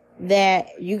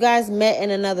 that you guys met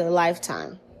in another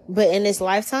lifetime. But in this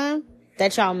lifetime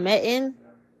that y'all met in,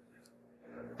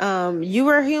 you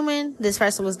were human, this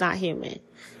person was not human.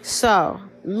 So,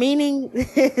 meaning,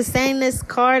 saying this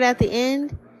card at the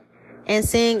end and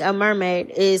seeing a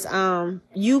mermaid is,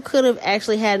 you could have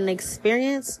actually had an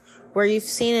experience where you've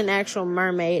seen an actual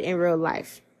mermaid in real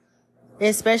life.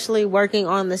 Especially working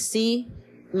on the sea.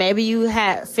 Maybe you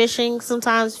had fishing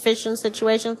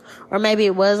situations, or maybe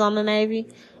it was in the Navy.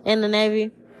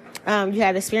 You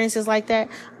had experiences like that.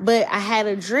 But I had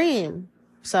a dream.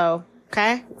 So,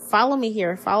 okay? Follow me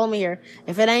here.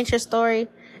 If it ain't your story,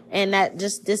 and that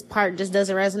just, this part just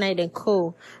doesn't resonate, then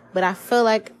cool. But I feel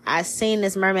like I seen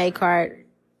this mermaid card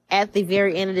at the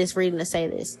very end of this reading to say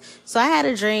this. So I had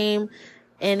a dream,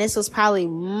 and this was probably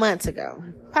months ago,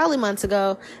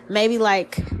 maybe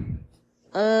like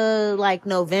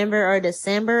November or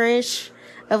December-ish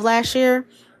of last year.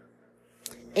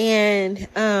 And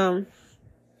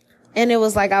it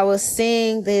was like, I was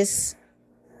seeing this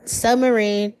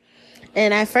submarine,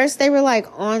 and at first they were like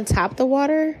on top of the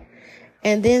water.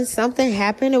 And then something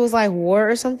happened. It was like war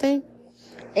or something.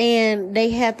 And they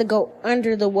had to go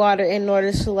under the water in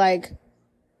order to like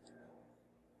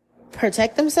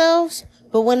protect themselves.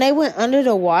 But when they went under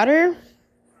the water,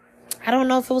 I don't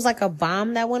know if it was like a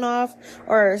bomb that went off,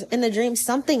 or in the dream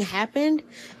something happened,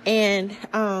 and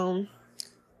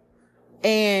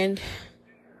and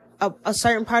a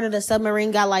certain part of the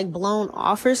submarine got like blown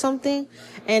off or something.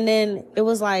 And then it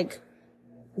was like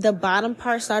the bottom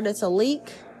part started to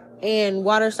leak and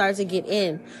water started to get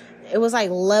in. It was like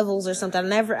levels or something.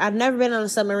 I've never been on a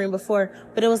submarine before,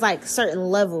 but it was like certain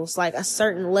levels, like a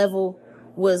certain level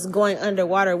was going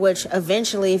underwater, which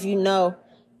eventually, if you know,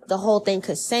 the whole thing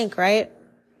could sink, right?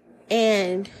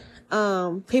 And,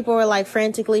 people were like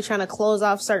frantically trying to close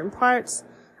off certain parts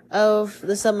of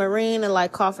the submarine and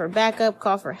like call for backup,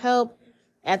 call for help.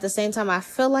 At the same time, I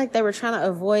feel like they were trying to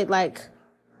avoid like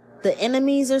the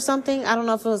enemies or something. I don't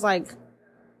know if it was like,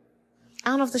 I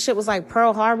don't know if the shit was like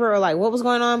Pearl Harbor or like what was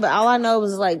going on, but all I know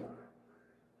was like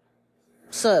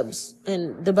subs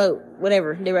and the boat,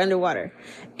 whatever, they were underwater.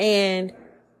 And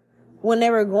when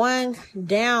they were going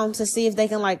down to see if they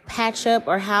can like patch up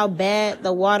or how bad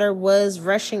the water was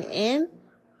rushing in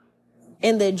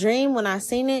the dream, when I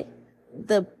seen it,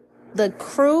 the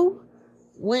crew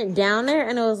went down there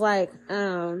and it was like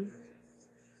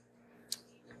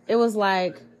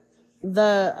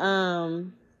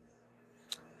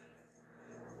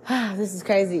this is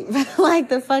crazy. Like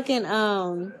the fucking,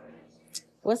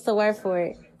 what's the word for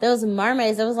it? There was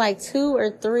mermaids. There was like 2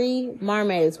 or 3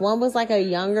 mermaids. One was like a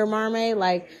younger mermaid.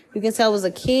 Like you can tell it was a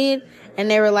kid,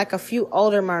 and there were like a few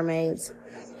older mermaids.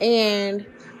 And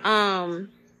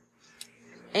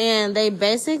they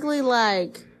basically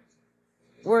like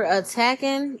were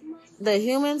attacking the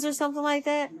humans or something like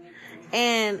that.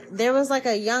 And there was like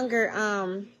a younger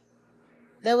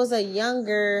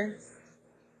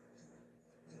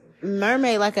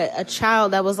mermaid, like a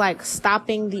child that was like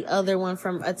stopping the other one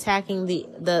from attacking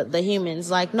the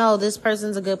humans. Like, no, this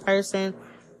person's a good person.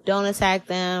 Don't attack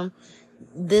them.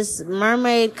 This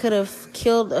mermaid could have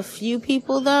killed a few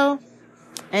people though.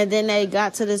 And then they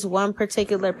got to this one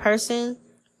particular person,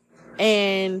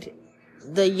 and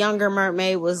the younger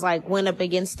mermaid was like, went up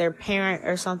against their parent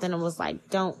or something and was like,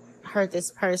 don't hurt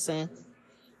this person.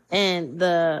 And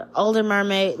the older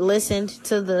mermaid listened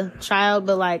to the child,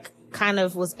 but like kind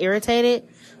of was irritated.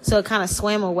 So it kind of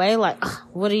swam away like,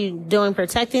 what are you doing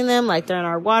protecting them? Like they're in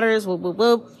our waters. Whoop, whoop,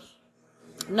 whoop.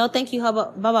 No, thank you,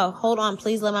 Bubba. Hold on.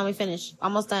 Please let mommy finish.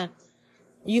 Almost done.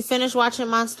 You finish watching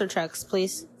Monster Trucks,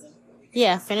 please.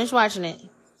 Yeah, finish watching it.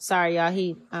 Sorry, y'all.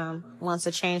 He, wants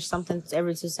to change something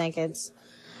every 2 seconds.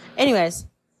 Anyways,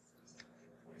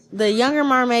 the younger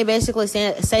mermaid basically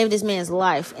saved this man's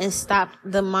life and stopped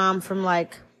the mom from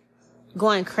like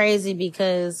going crazy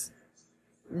because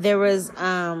there was,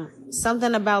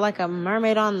 something about like a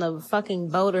mermaid on the fucking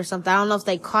boat or something. I don't know if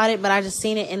they caught it, but I just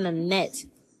seen it in the net.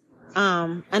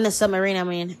 In the submarine, I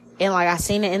mean. And like I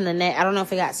seen it in the net. I don't know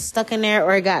if it got stuck in there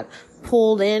or it got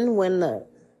pulled in when the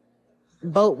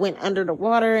boat went under the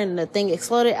water and the thing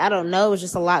exploded. I don't know. It was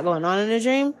just a lot going on in the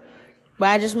dream. But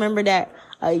I just remember that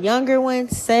a younger one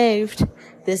saved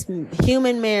this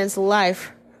human man's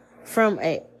life from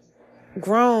a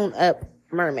grown up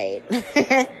mermaid.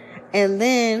 And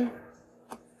then,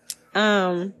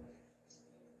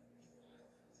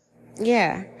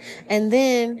 yeah. And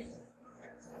then,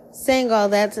 saying all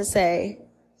that to say,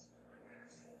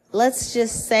 let's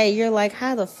just say you're like,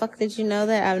 how the fuck did you know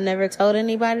that? I've never told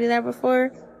anybody that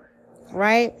before,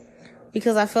 right?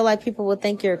 Because I feel like people would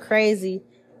think you're crazy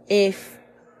if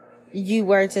you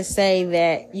were to say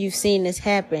that you've seen this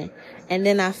happen. And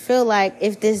then I feel like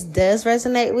if this does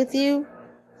resonate with you,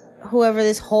 whoever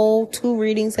this whole 2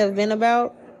 readings have been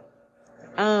about,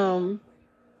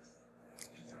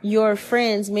 your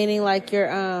friends, meaning like your,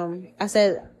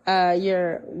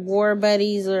 your war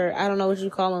buddies, or I don't know what you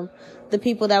call them, the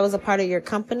people that was a part of your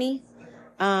company,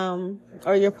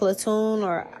 or your platoon,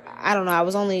 or I don't know. I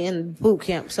was only in boot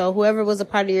camp. So whoever was a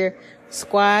part of your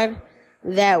squad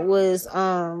that was,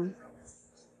 on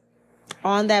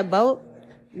that boat,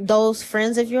 those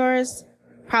friends of yours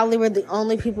probably were the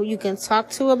only people you can talk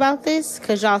to about this,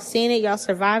 because y'all seen it, y'all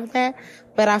survived that.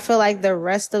 But I feel like the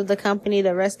rest of the company,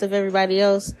 the rest of everybody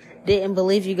else didn't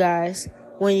believe you guys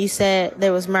when you said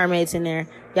there was mermaids in there.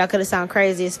 Y'all could have sounded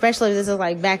crazy, especially if this is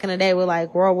like back in the day with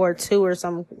like World War II or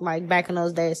something, like back in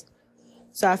those days.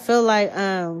 So I feel like,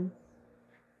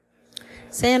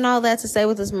 saying all that to say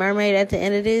with this mermaid at the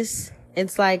end of this,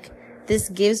 it's like, this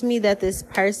gives me that this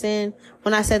person,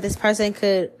 when I said this person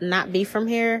could not be from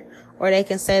here, or they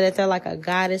can say that they're like a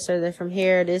goddess, or they're from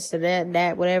here, this or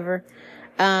that, whatever.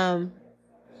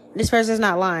 This person's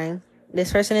not lying.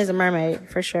 This person is a mermaid,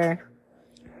 for sure.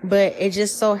 But it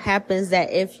just so happens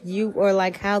that if you were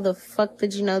like, how the fuck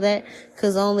did you know that?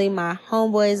 Cause only my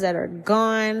homeboys that are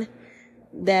gone,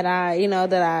 that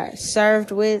I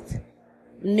served with,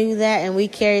 knew that, and we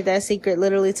carried that secret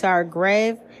literally to our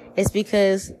grave. It's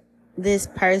because this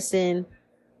person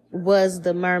was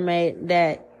the mermaid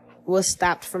that was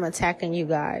stopped from attacking you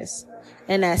guys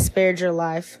and that spared your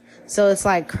life. So it's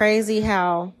like crazy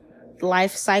how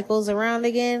life cycles around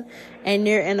again, and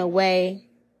you're in a way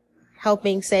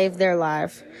helping save their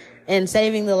life and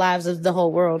saving the lives of the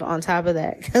whole world on top of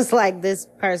that. Cause like this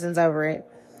person's over it.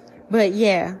 But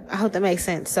yeah, I hope that makes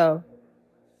sense. So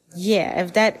yeah,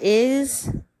 if that is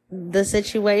the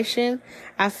situation,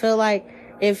 I feel like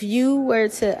if you were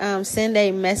to send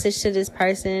a message to this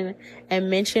person and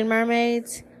mention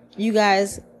mermaids, you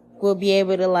guys will be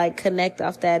able to like connect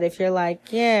off that. If you're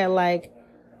like, yeah, like,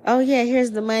 oh yeah,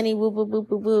 here's the money, whoop, whoop, whoop,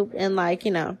 whoop, whoop, and like,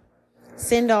 you know,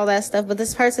 send all that stuff. But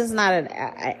this person's not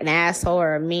an asshole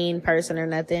or a mean person or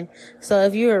nothing. So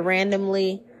if you were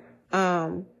randomly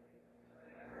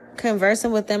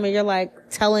conversing with them and you're like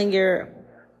telling your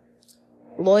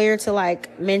lawyer to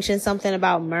like mention something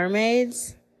about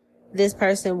mermaids, this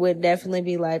person would definitely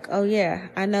be like, oh yeah,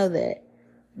 I know that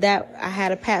I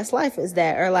had a past life as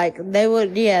that. Or like they would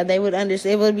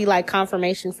understand. It would be like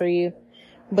confirmation for you.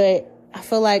 But I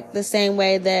feel like the same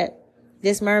way that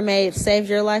this mermaid saved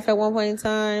your life at one point in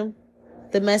time,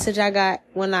 the message I got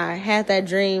when I had that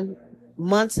dream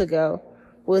months ago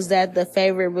was that the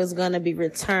favorite was going to be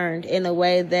returned in a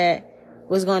way that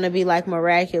was going to be like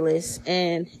miraculous.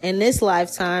 And in this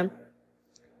lifetime,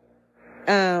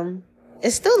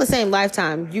 it's still the same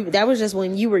lifetime. That was just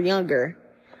when you were younger.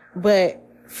 But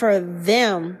for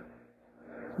them,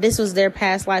 this was their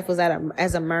past life was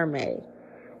as a mermaid.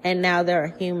 And now they're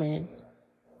a human.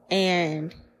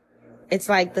 And it's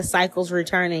like the cycle's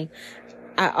returning.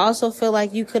 I also feel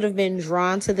like you could have been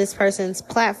drawn to this person's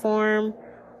platform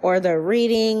or their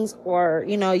readings or,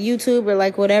 you know, YouTube or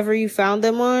like whatever you found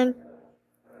them on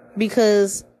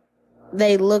because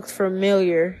they looked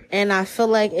familiar. And I feel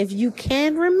like if you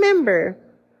can remember,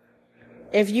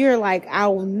 if you're like,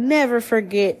 I'll never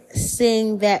forget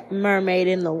seeing that mermaid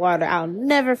in the water, I'll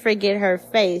never forget her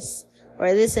face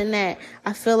or this and that,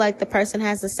 I feel like the person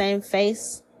has the same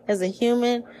face as a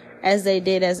human as they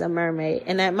did as a mermaid.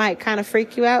 And that might kind of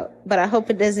freak you out, but I hope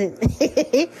it doesn't.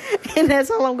 And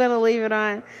that's all I'm going to leave it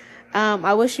on.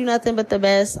 I wish you nothing but the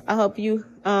best. I hope you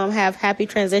have happy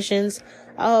transitions.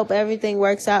 I hope everything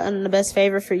works out in the best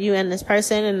favor for you and this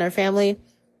person and their family.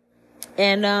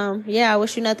 And yeah, I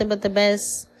wish you nothing but the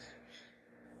best.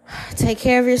 Take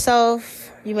care of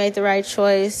yourself. You made the right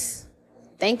choice.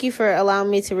 Thank you for allowing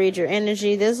me to read your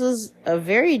energy. This was a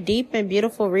very deep and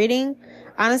beautiful reading.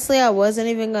 Honestly, I wasn't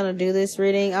even going to do this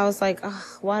reading. I was like,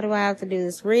 oh, why do I have to do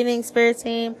this reading, Spirit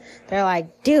Team? They're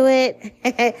like, do it.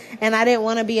 And I didn't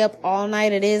want to be up all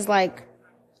night. It is like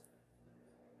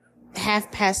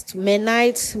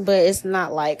midnight, but it's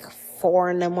not like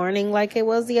 4 a.m. like it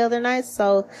was the other night.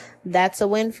 So that's a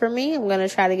win for me. I'm going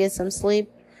to try to get some sleep.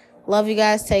 Love you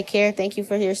guys. Take care. Thank you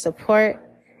for your support.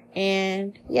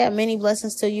 And yeah, many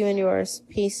blessings to you and yours.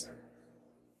 Peace.